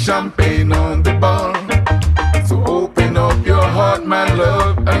 drink champagne on the bar. So open up your heart, my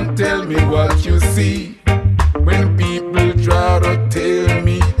love, and tell me what you see. When people try to tell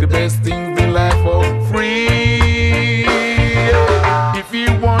me the best things in life are free. If you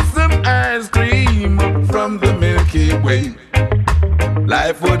want some ice cream from the Milky Way,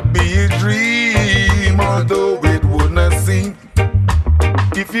 life would be a dream, although it would not seem.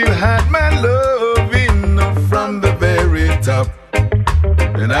 If you had my loving from the very top,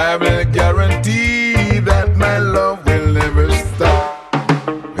 then I will guarantee that my love will never stop.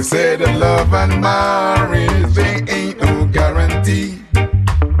 They say that love and marriage, they ain't no guarantee.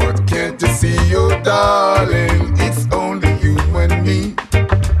 But can't you see, your darling, it's only you and me.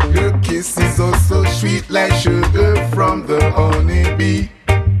 Your kisses are so sweet like sugar from the honeybee.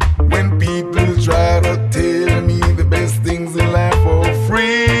 When people try to tell me the best things in life are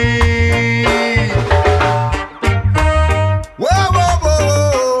free. Whoa, whoa,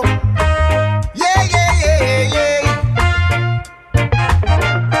 whoa. Yeah, yeah, yeah, yeah.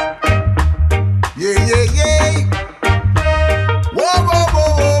 Yeah, yeah, yeah. Whoa, whoa,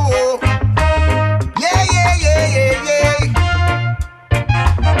 whoa, whoa, whoa. Yeah, yeah, yeah, yeah, yeah.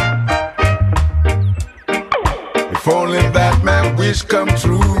 If only that my wish come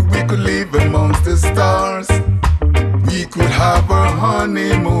true, we could live amongst the stars. We could have a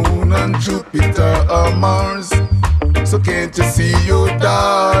honeymoon on Jupiter or Mars. So can't you see, your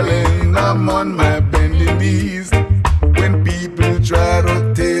darling, I'm on my bending knees. When people try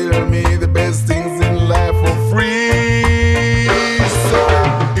to tell me the best things in life are free. So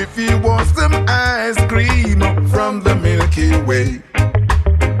if you want some ice cream from the Milky Way,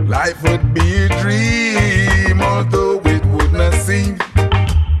 life would be a dream, although it would not seem.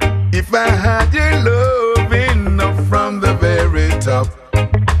 If I had your loving from the very top,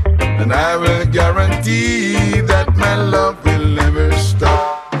 then I will guarantee that my love will never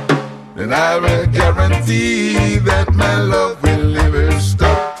stop. Then I will guarantee that my love will never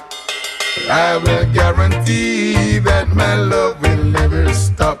stop. I will guarantee that my love will never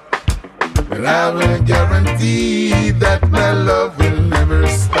stop. And I will guarantee that my love will never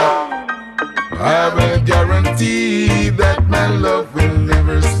stop. I will guarantee that my love will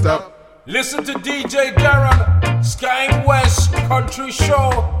never stop. Listen to DJ Darren, Sky West Country Show.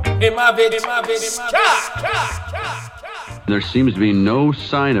 Him have it. There seems to be no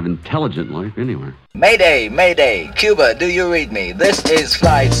sign of intelligent life anywhere. Mayday, Mayday, Cuba, do you read me? This is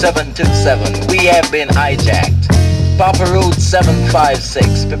Flight 727. We have been hijacked. Papa Route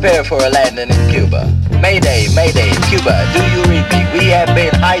 756, prepare for a landing in Cuba. Mayday, Mayday, Cuba, do you read me? We have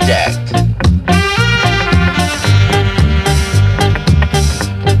been hijacked.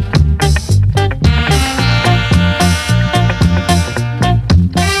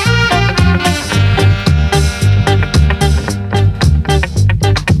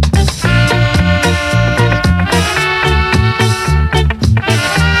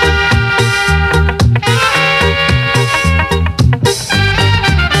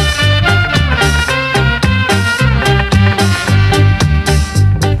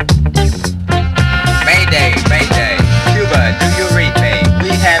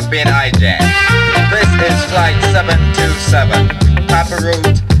 Flight 727, Papa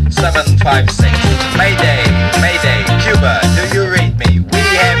Route 756. Mayday, Mayday, Cuba, do you read me? We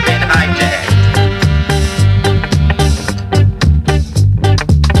have been hijacked.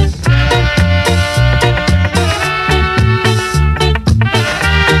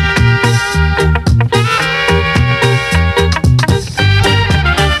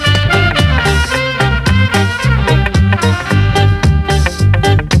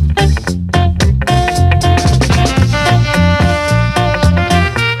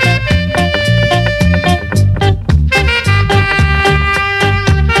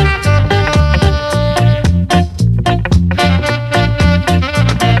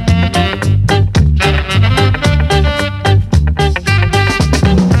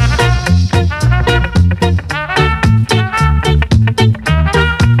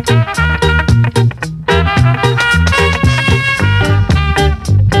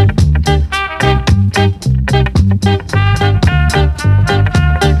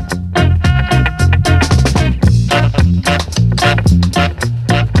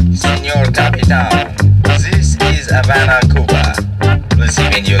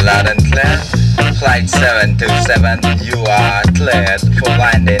 727, you are cleared for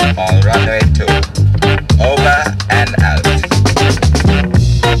landing on runway 2. Over and out.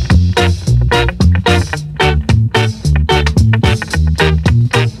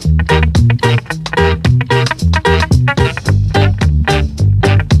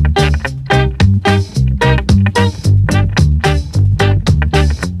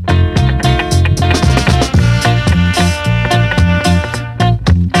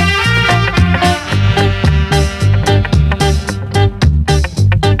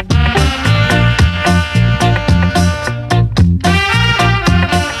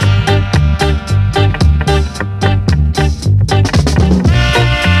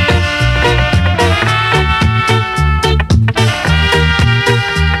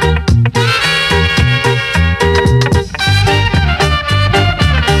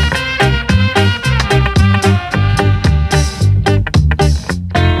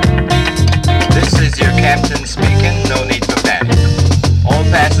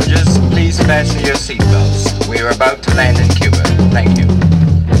 Fasten your seatbelts. We are about to land in Cuba. Thank you.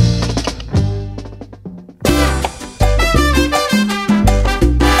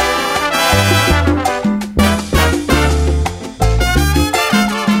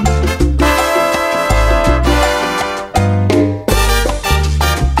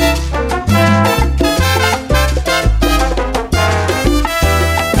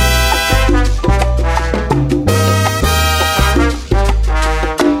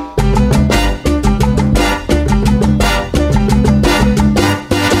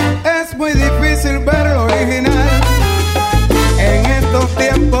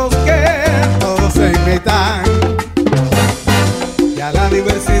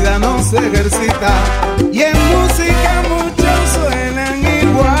 Y en música muchos suenan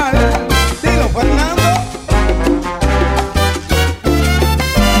igual. Dilo, Fernando.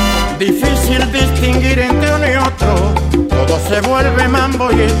 Difícil distinguir entre uno y otro, todo se vuelve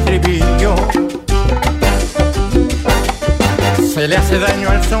mambo y estribillo. Se le hace daño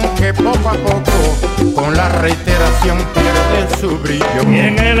al son que poco a poco, con la reiteración pierde su brillo. Y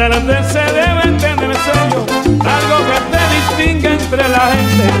en el arte se debe entender sello, algo que te distingue entre la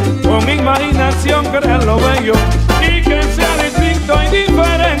gente. Con imaginación crear lo bello y que sea distinto y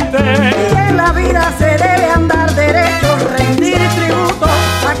diferente. Y en la vida se debe andar derecho, rendir tributo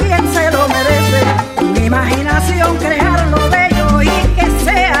a quien se lo merece. Con imaginación crear lo bello y que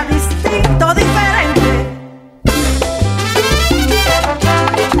sea distinto, diferente.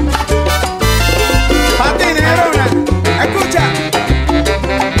 Patinerona, escucha.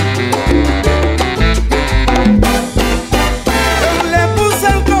 Le puse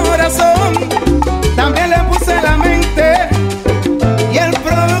el corazón, también le puse la mente, y el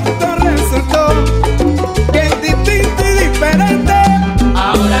producto resultó que es distinto y diferente.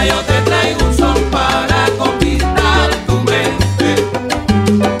 Ahora yo te traigo un son para conquistar tu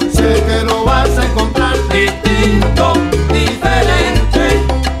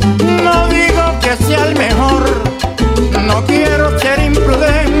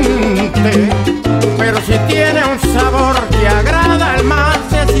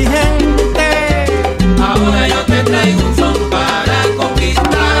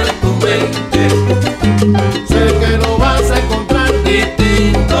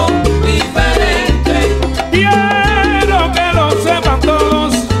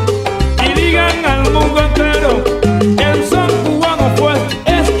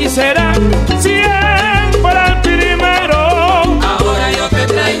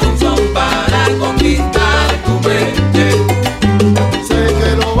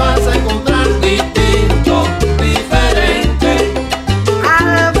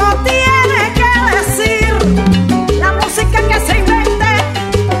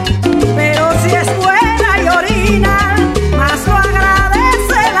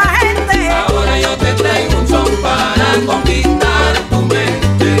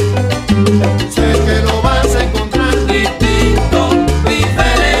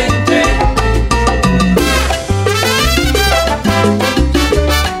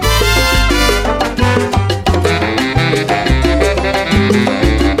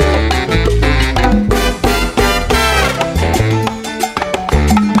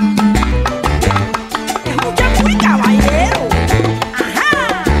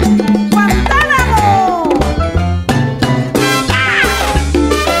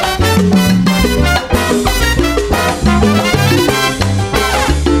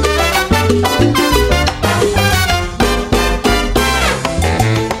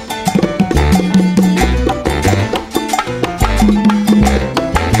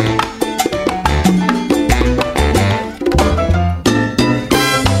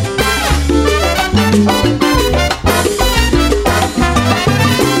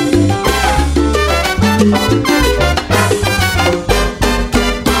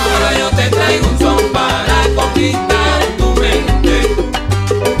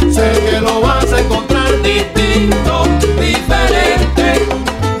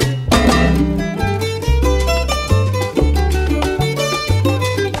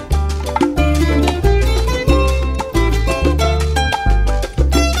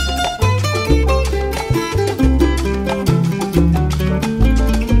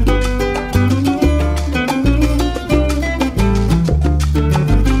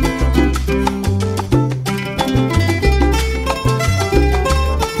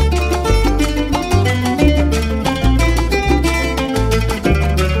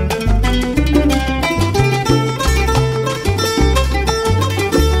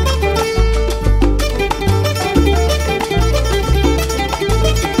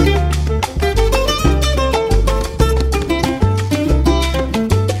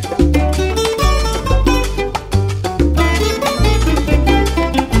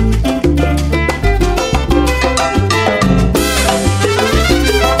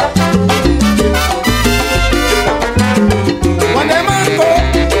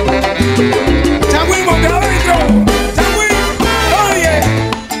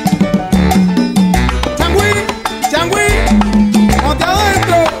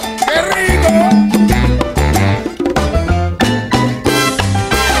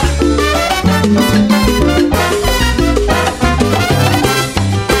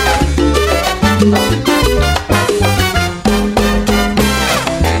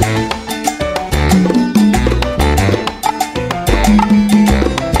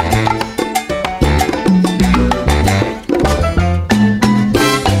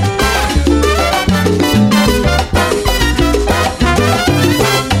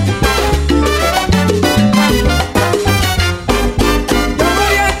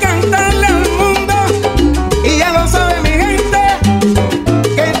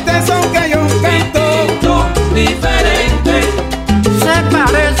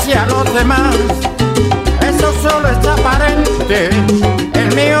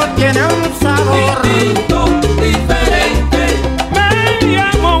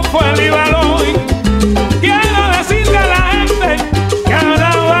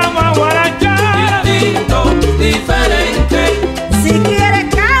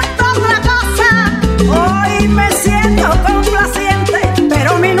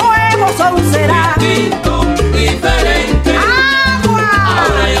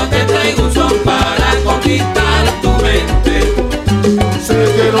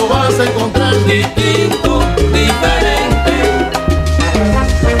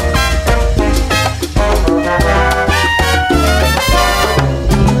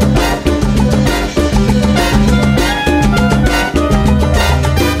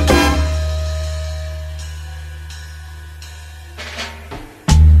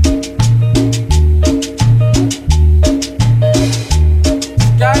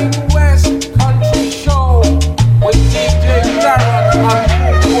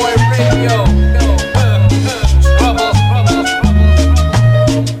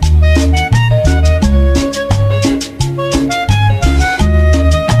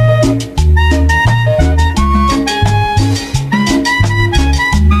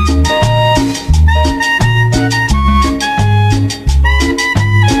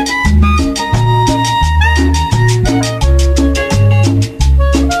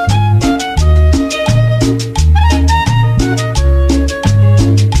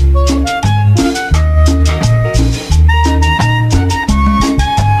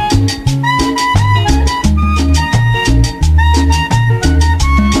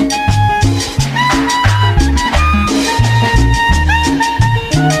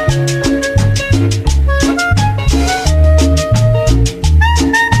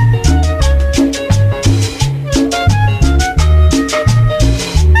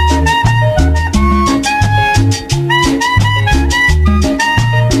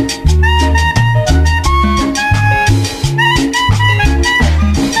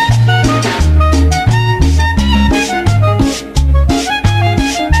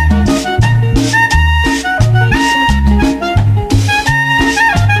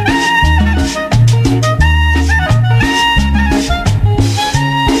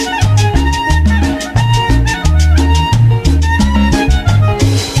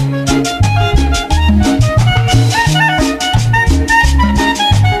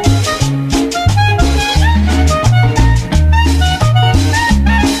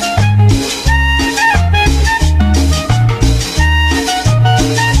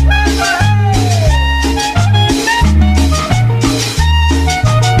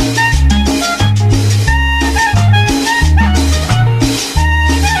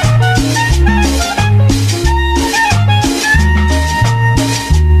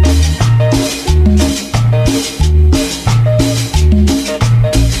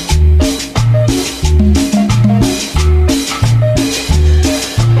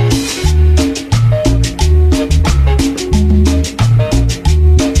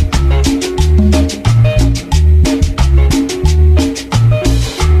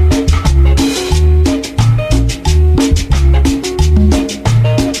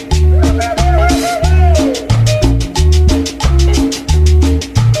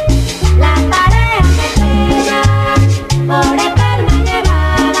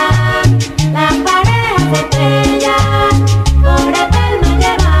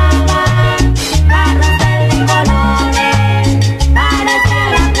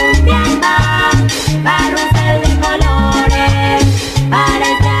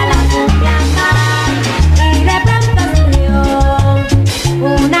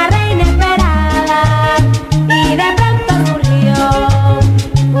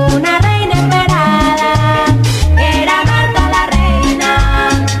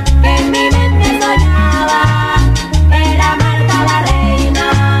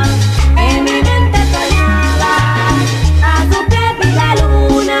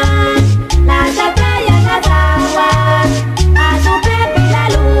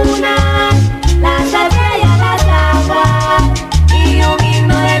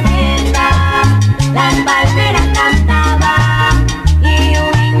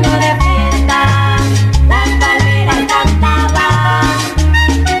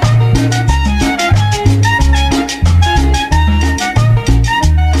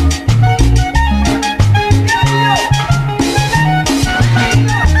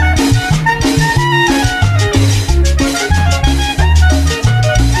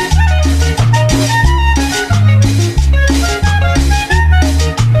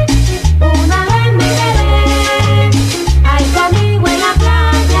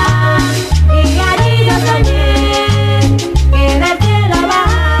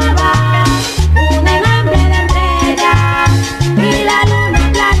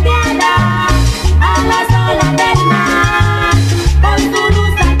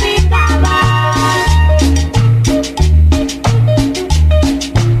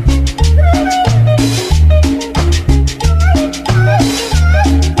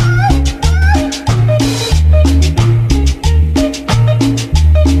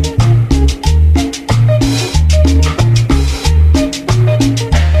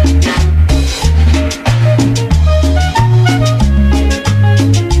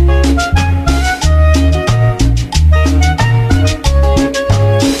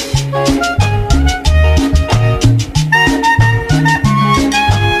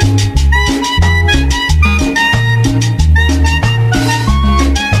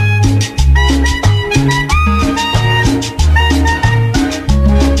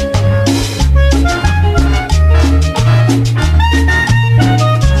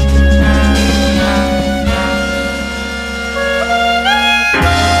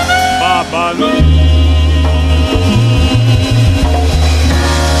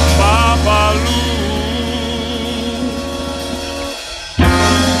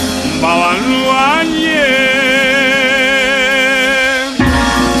Babalu ayer,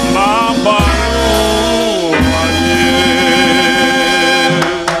 Babalu ayer.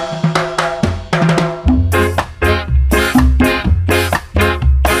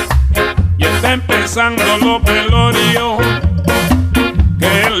 Y está empezando los velorios.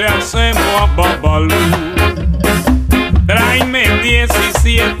 ¿Qué le hacemos a Babalu? Tráeme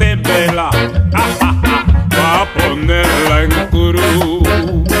 17 velas pa' ponerla en cruz.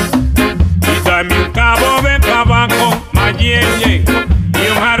 Y dame un cabo de tabaco, mayelle, y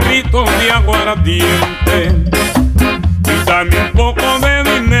un jarrito de aguardiente. Y dame un poco de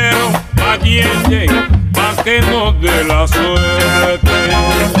dinero, mayelle, pa' que nos dé la suerte.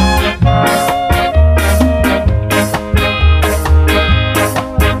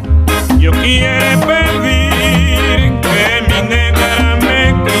 Yo quiero pedir que mi negra me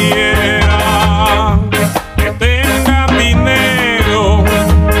quiera, que tenga dinero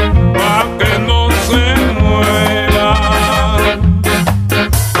pa' que no se muera.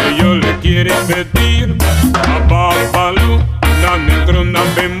 Que yo le quiero pedir a Babalu, una negrona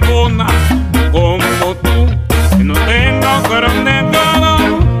bembona como tú, que no tenga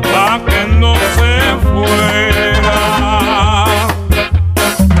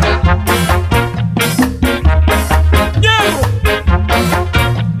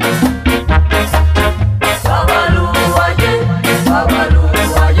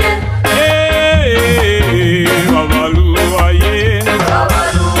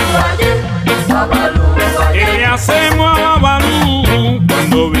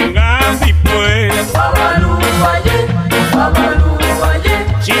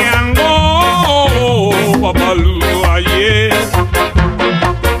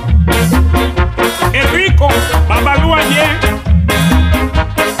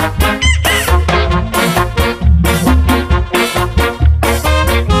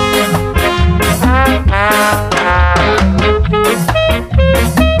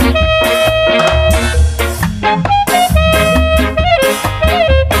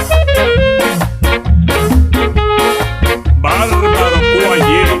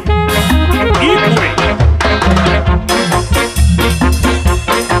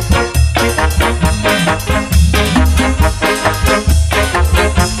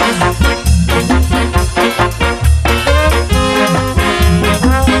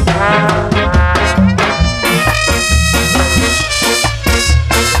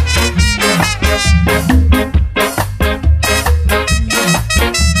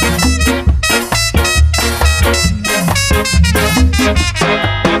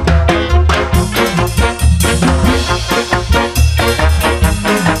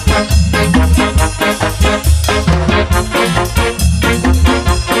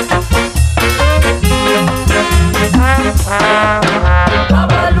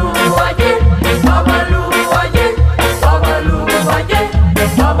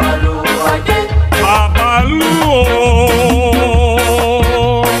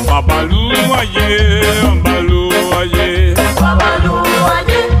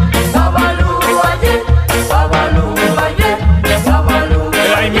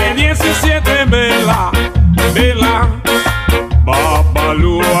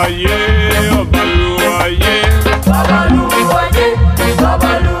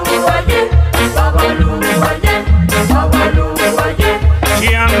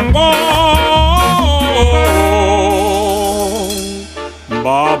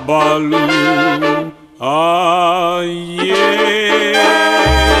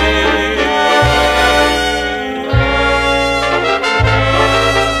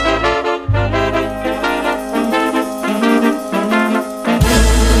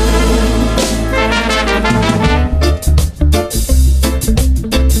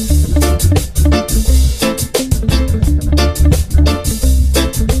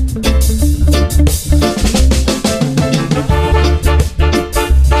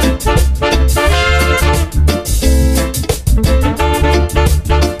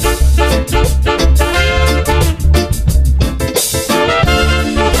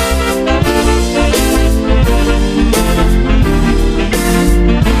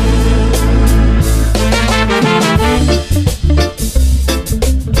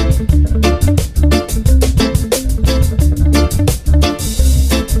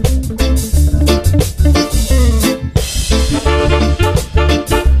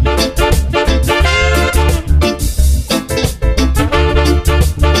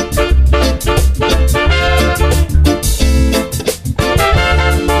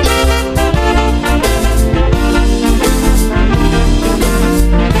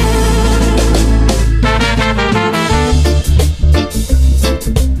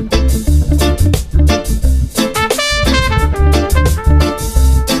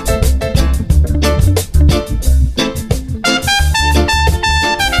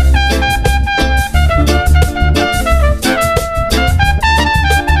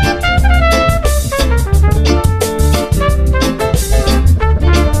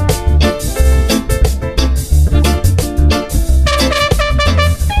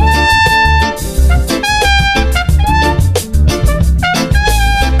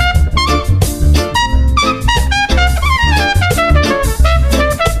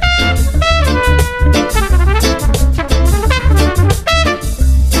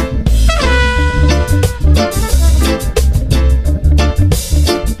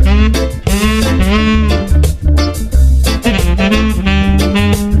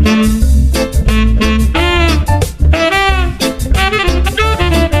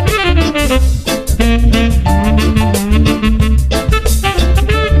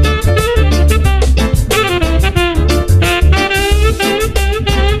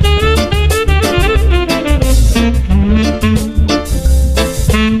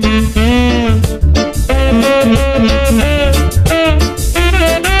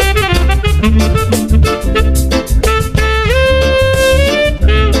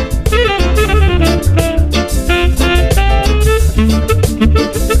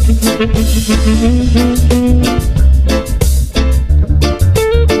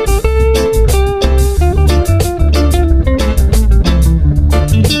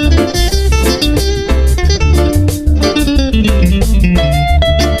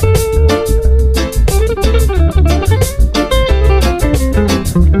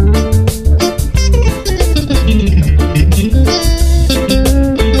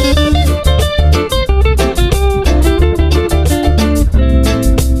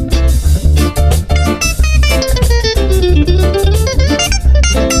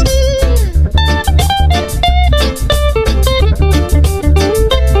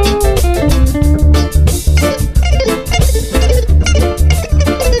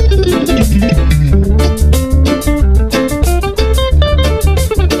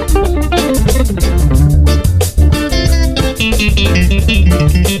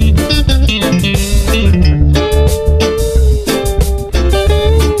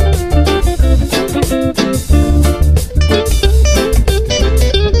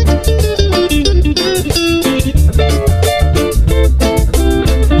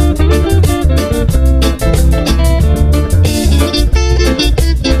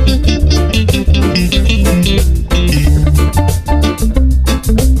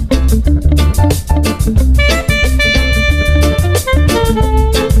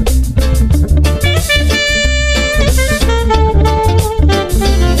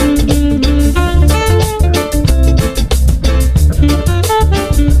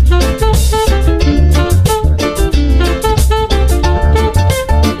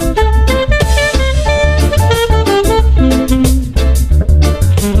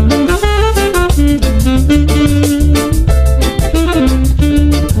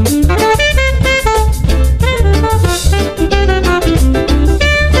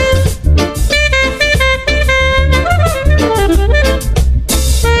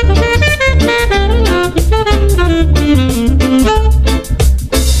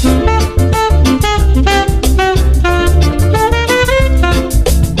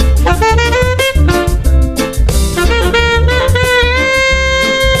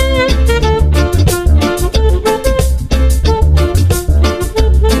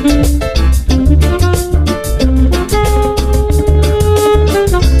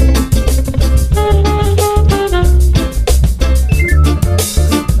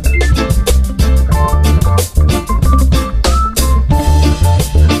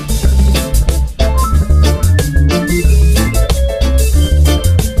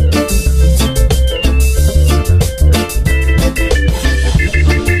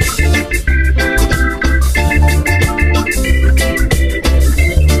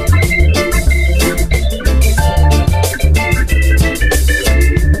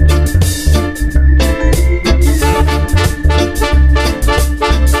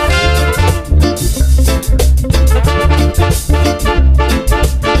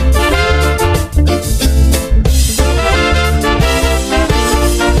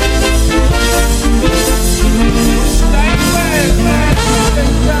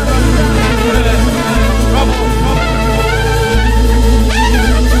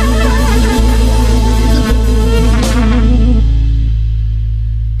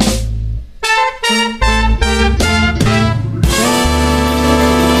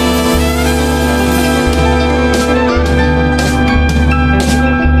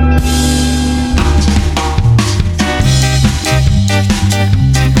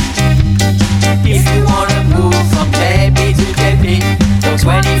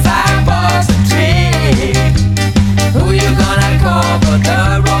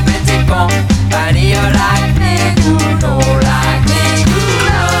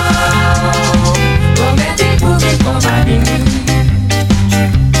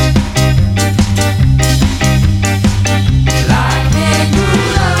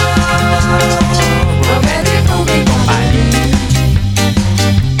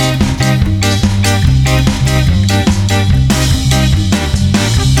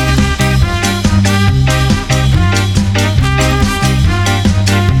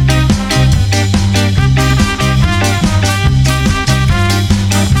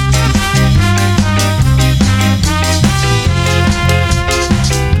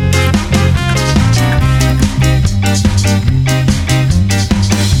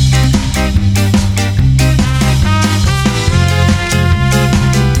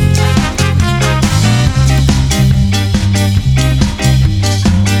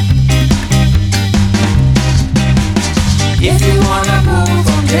move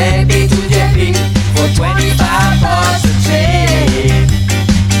from JP to JP for 25 bucks a chain.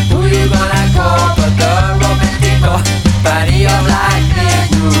 Who you gonna call but the romantico? Body of like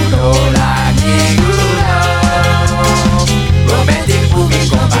Ninguno, like Ninguno. Romantic movie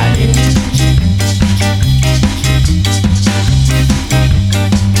company.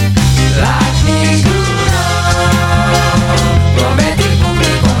 Like Ninguno. Romantic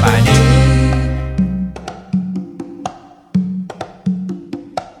movie company.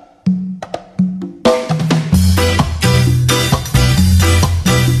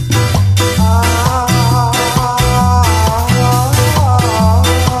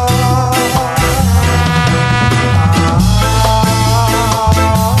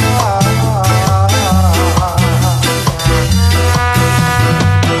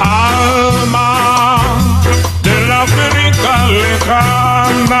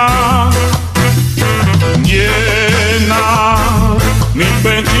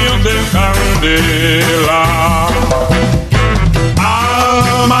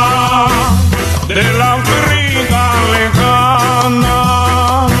 Alma de la África lejana,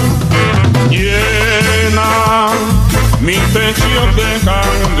 llena mi pecho de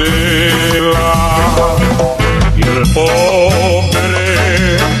candela. Y el pobre,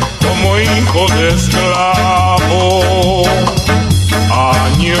 como hijo de esclavo,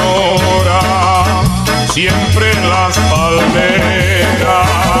 añora siempre las palmeras.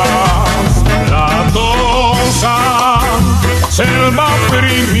 Selva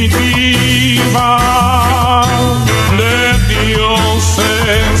primitiva de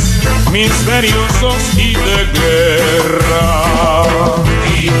dioses misteriosos y de guerra.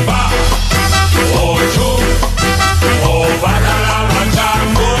 Y pa, ocho, o batala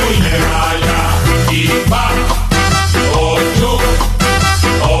batango y le vaya. Y pa, ocho,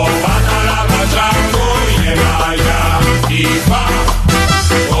 o batala batango y le vaya. Y pa,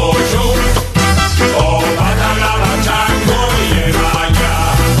 ocho, o batala batango.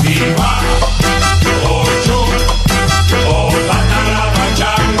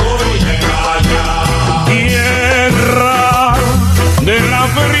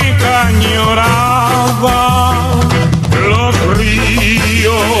 Añoraba los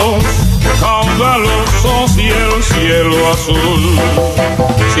ríos caudalosos y el cielo azul.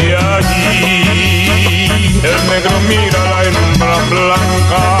 Si allí el negro mira la hembra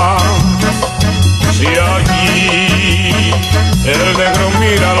blanca, si allí el negro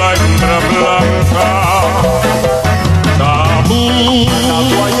mira la hembra blanca, tabú,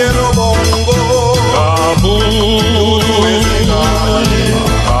 tabú.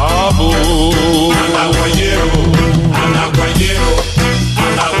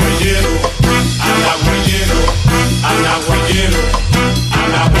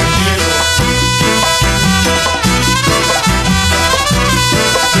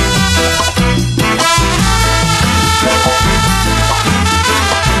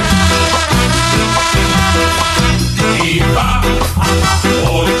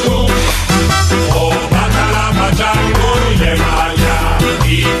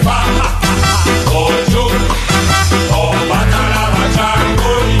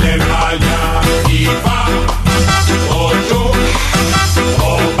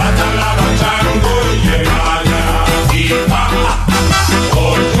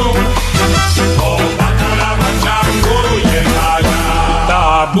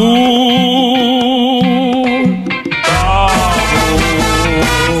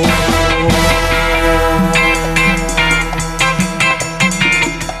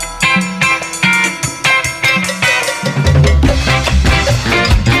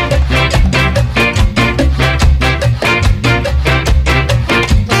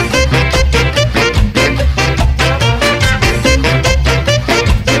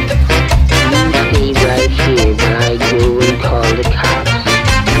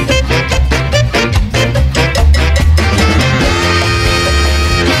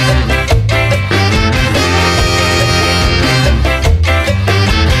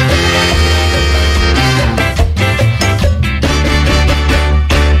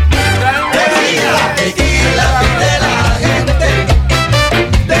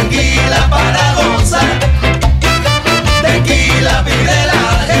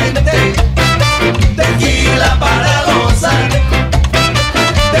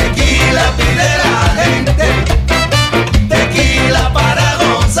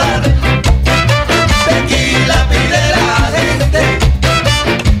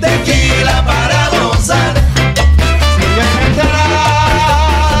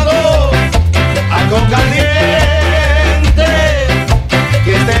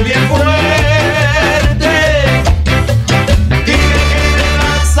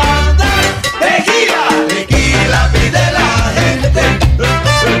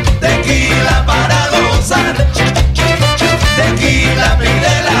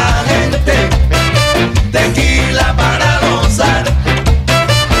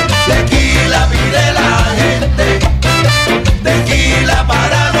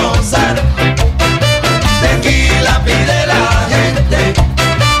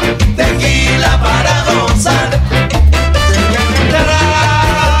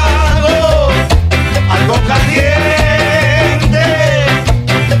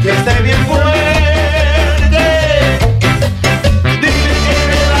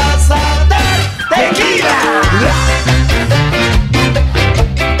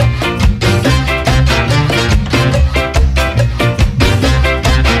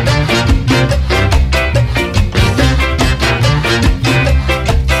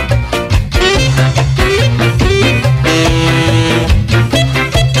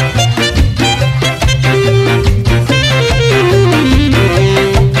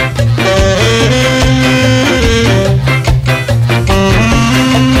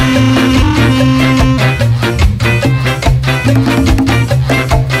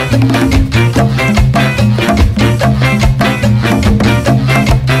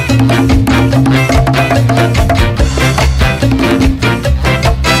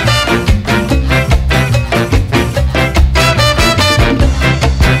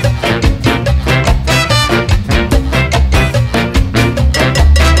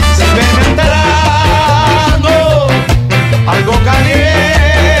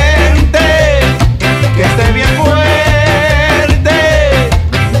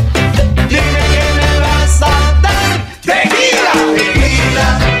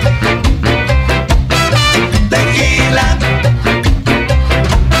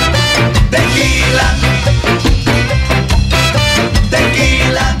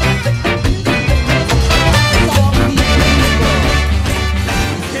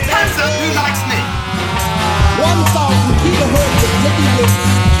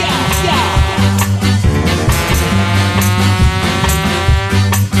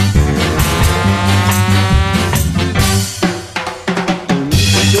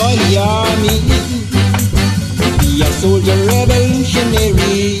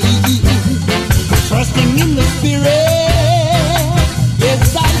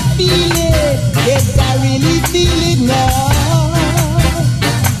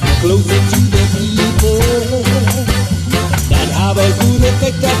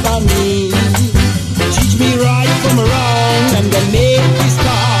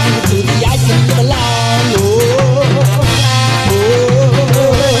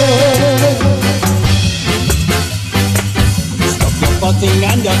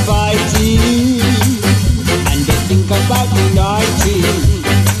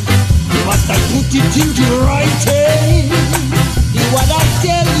 it into writing. What I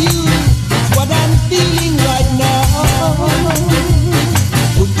tell you is what I'm feeling right now.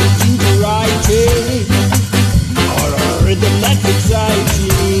 Put it into writing, or a rhythm that's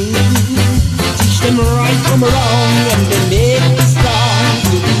exciting. Teach them right from wrong, and then make it strong,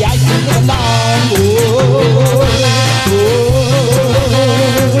 so the I can live along.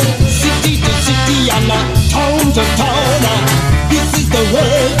 City to city and town to town. This is the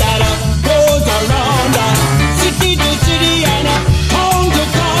world that goes around. City to city and town to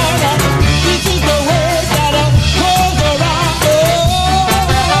town. This is the world that goes around.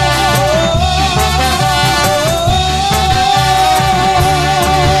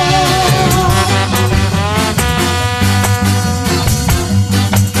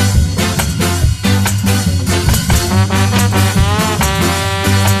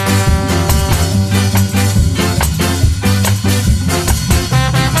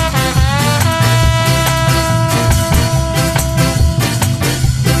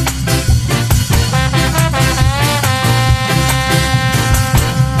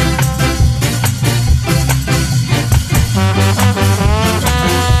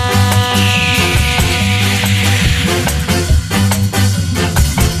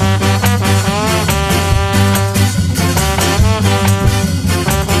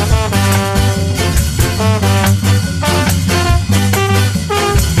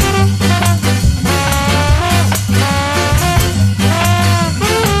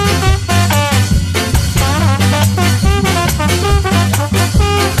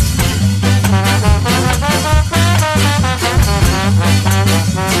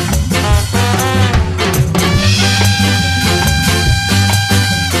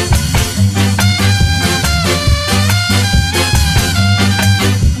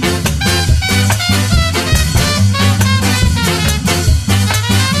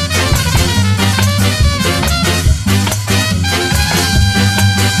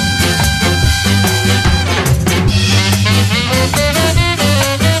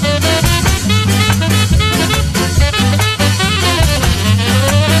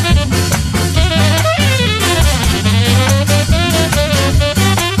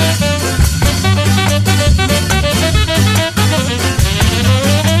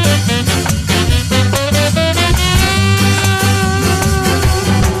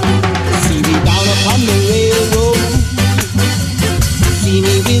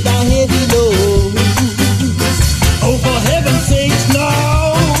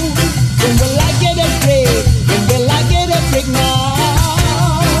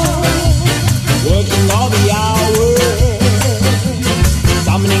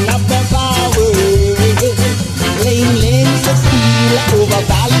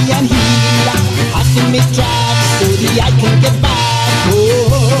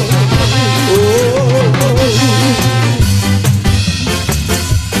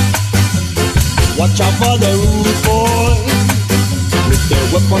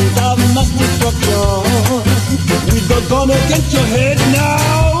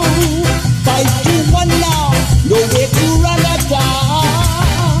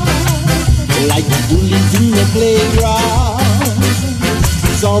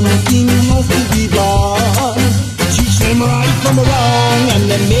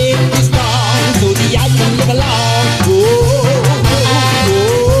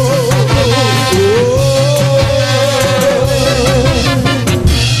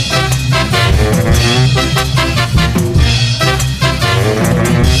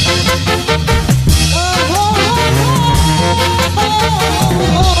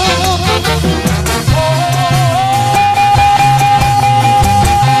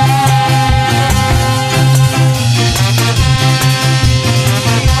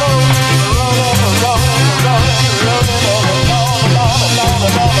 Oh,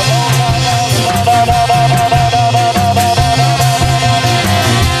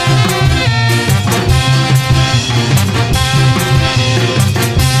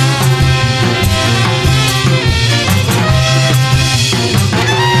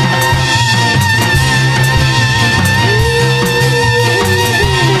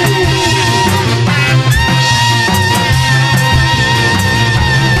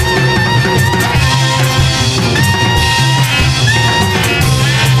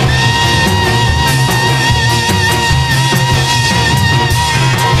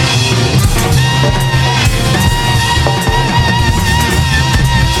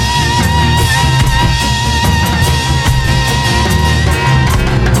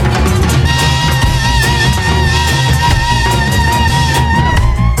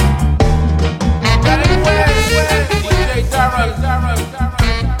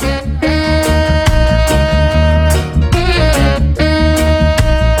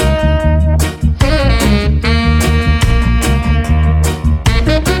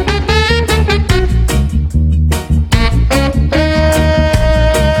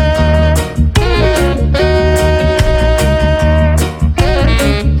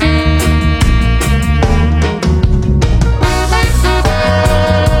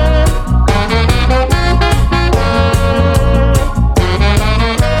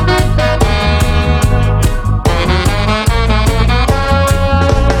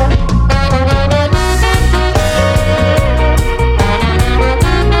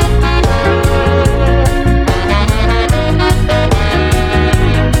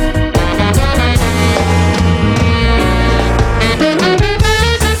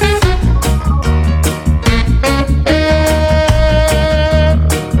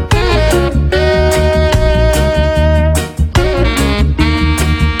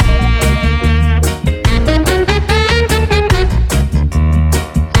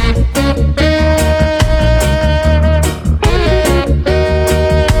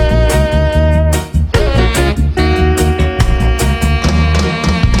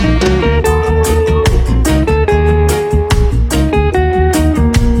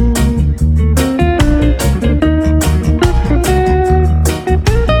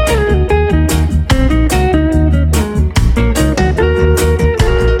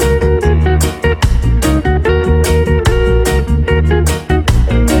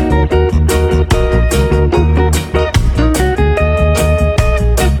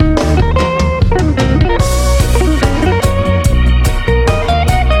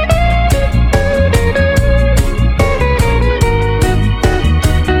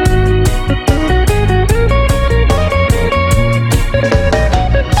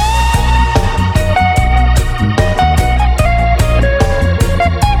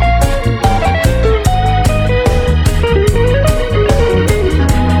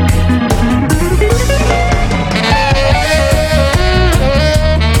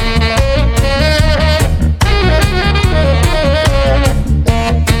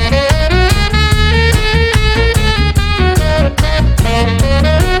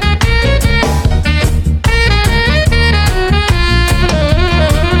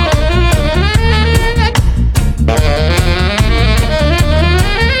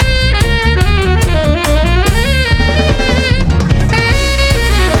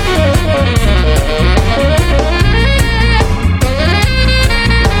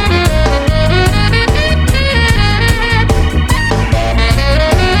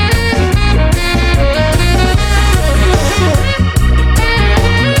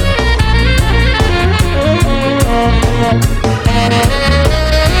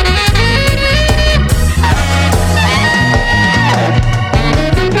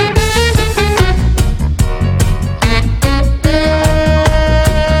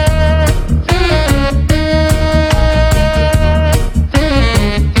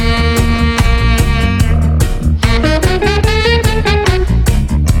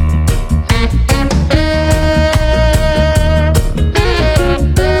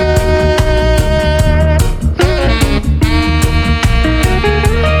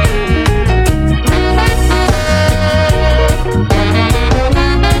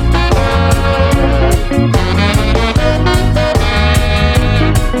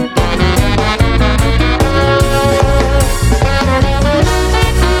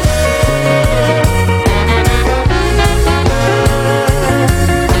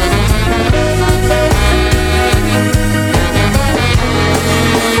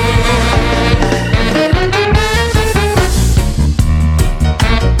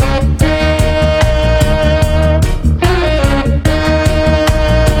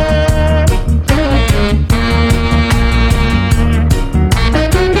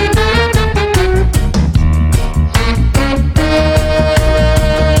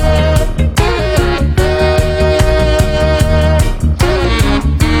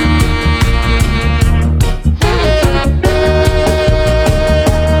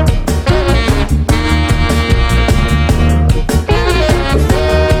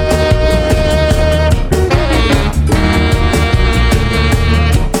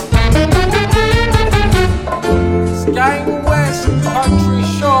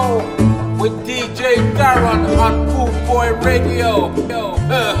 Radio.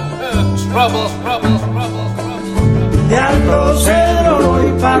 Trouble. De Alto Cedro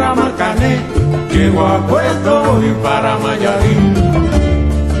voy para Marcané, llego a Puerto voy para Mayarí.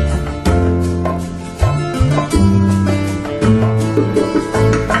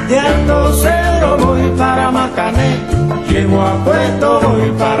 De Alto Cedro voy para Marcané, llego a Puerto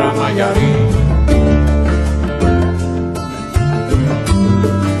voy para Mayarí.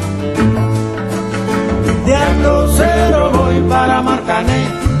 De Alto Cedro voy para Marcané,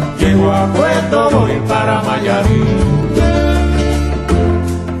 llego a Puerto voy para Mayarí.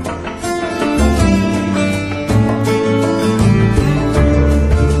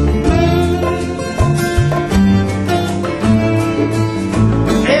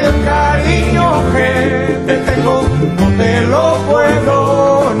 El cariño que te tengo no te lo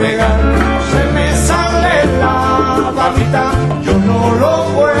puedo negar. Se me sale la babita, yo no lo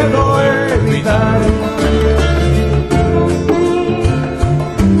puedo evitar.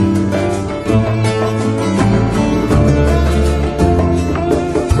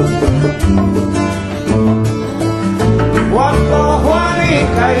 Cuando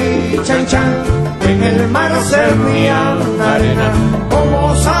Juanica y Chan Chan en el mar servían arena,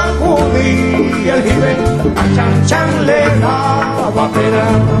 como sacudí el jibe, a Chan Chan le daba pena.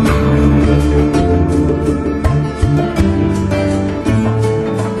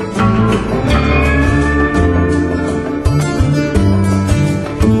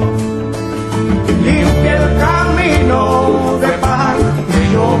 Limpia el camino de paz que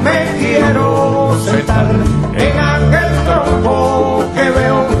yo me quiero sentar en aquel tronco que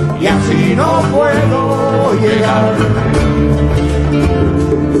veo y así no puedo llegar.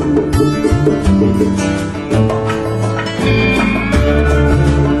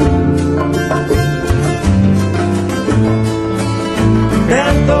 De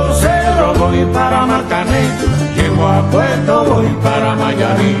Alto Cedro voy para Marcané, llego a Puerto voy para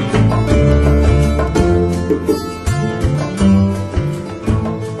Mayarí.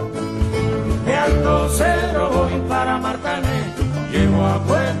 De Alto Cedro voy para Marcané, llego a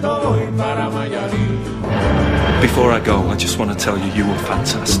Puerto voy para Mayarí. Before I go, I just want to tell you were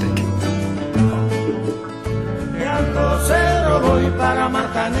fantastic. De Alto Cedro voy para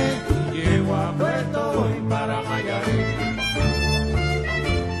Marcané, llego a Puerto voy para Mayarí.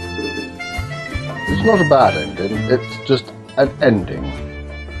 It's not a bad ending, it's just an ending.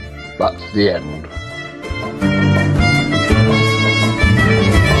 That's the end.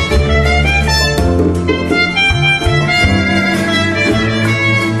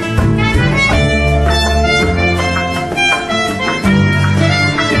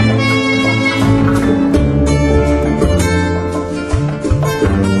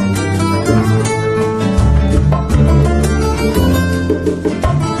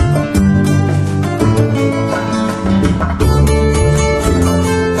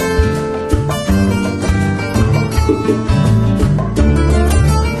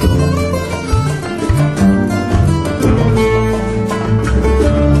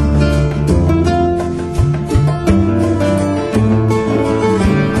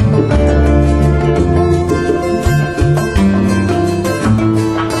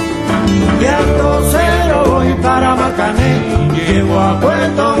 Llego a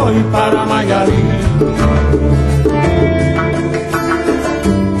Puerto voy para Mayarí.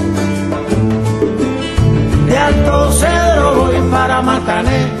 De Alto Cedro voy para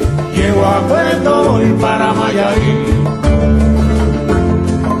Marcané, llego a Puerto voy para Mayarí.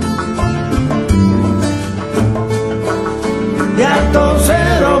 De Alto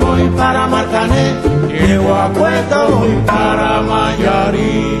Cedro voy para Marcané, llego a Puerto voy para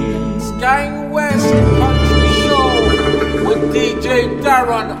Mayarí. Sky West Country Show with DJ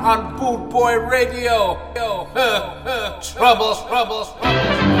Darren on Boot Boy Radio. Trouble.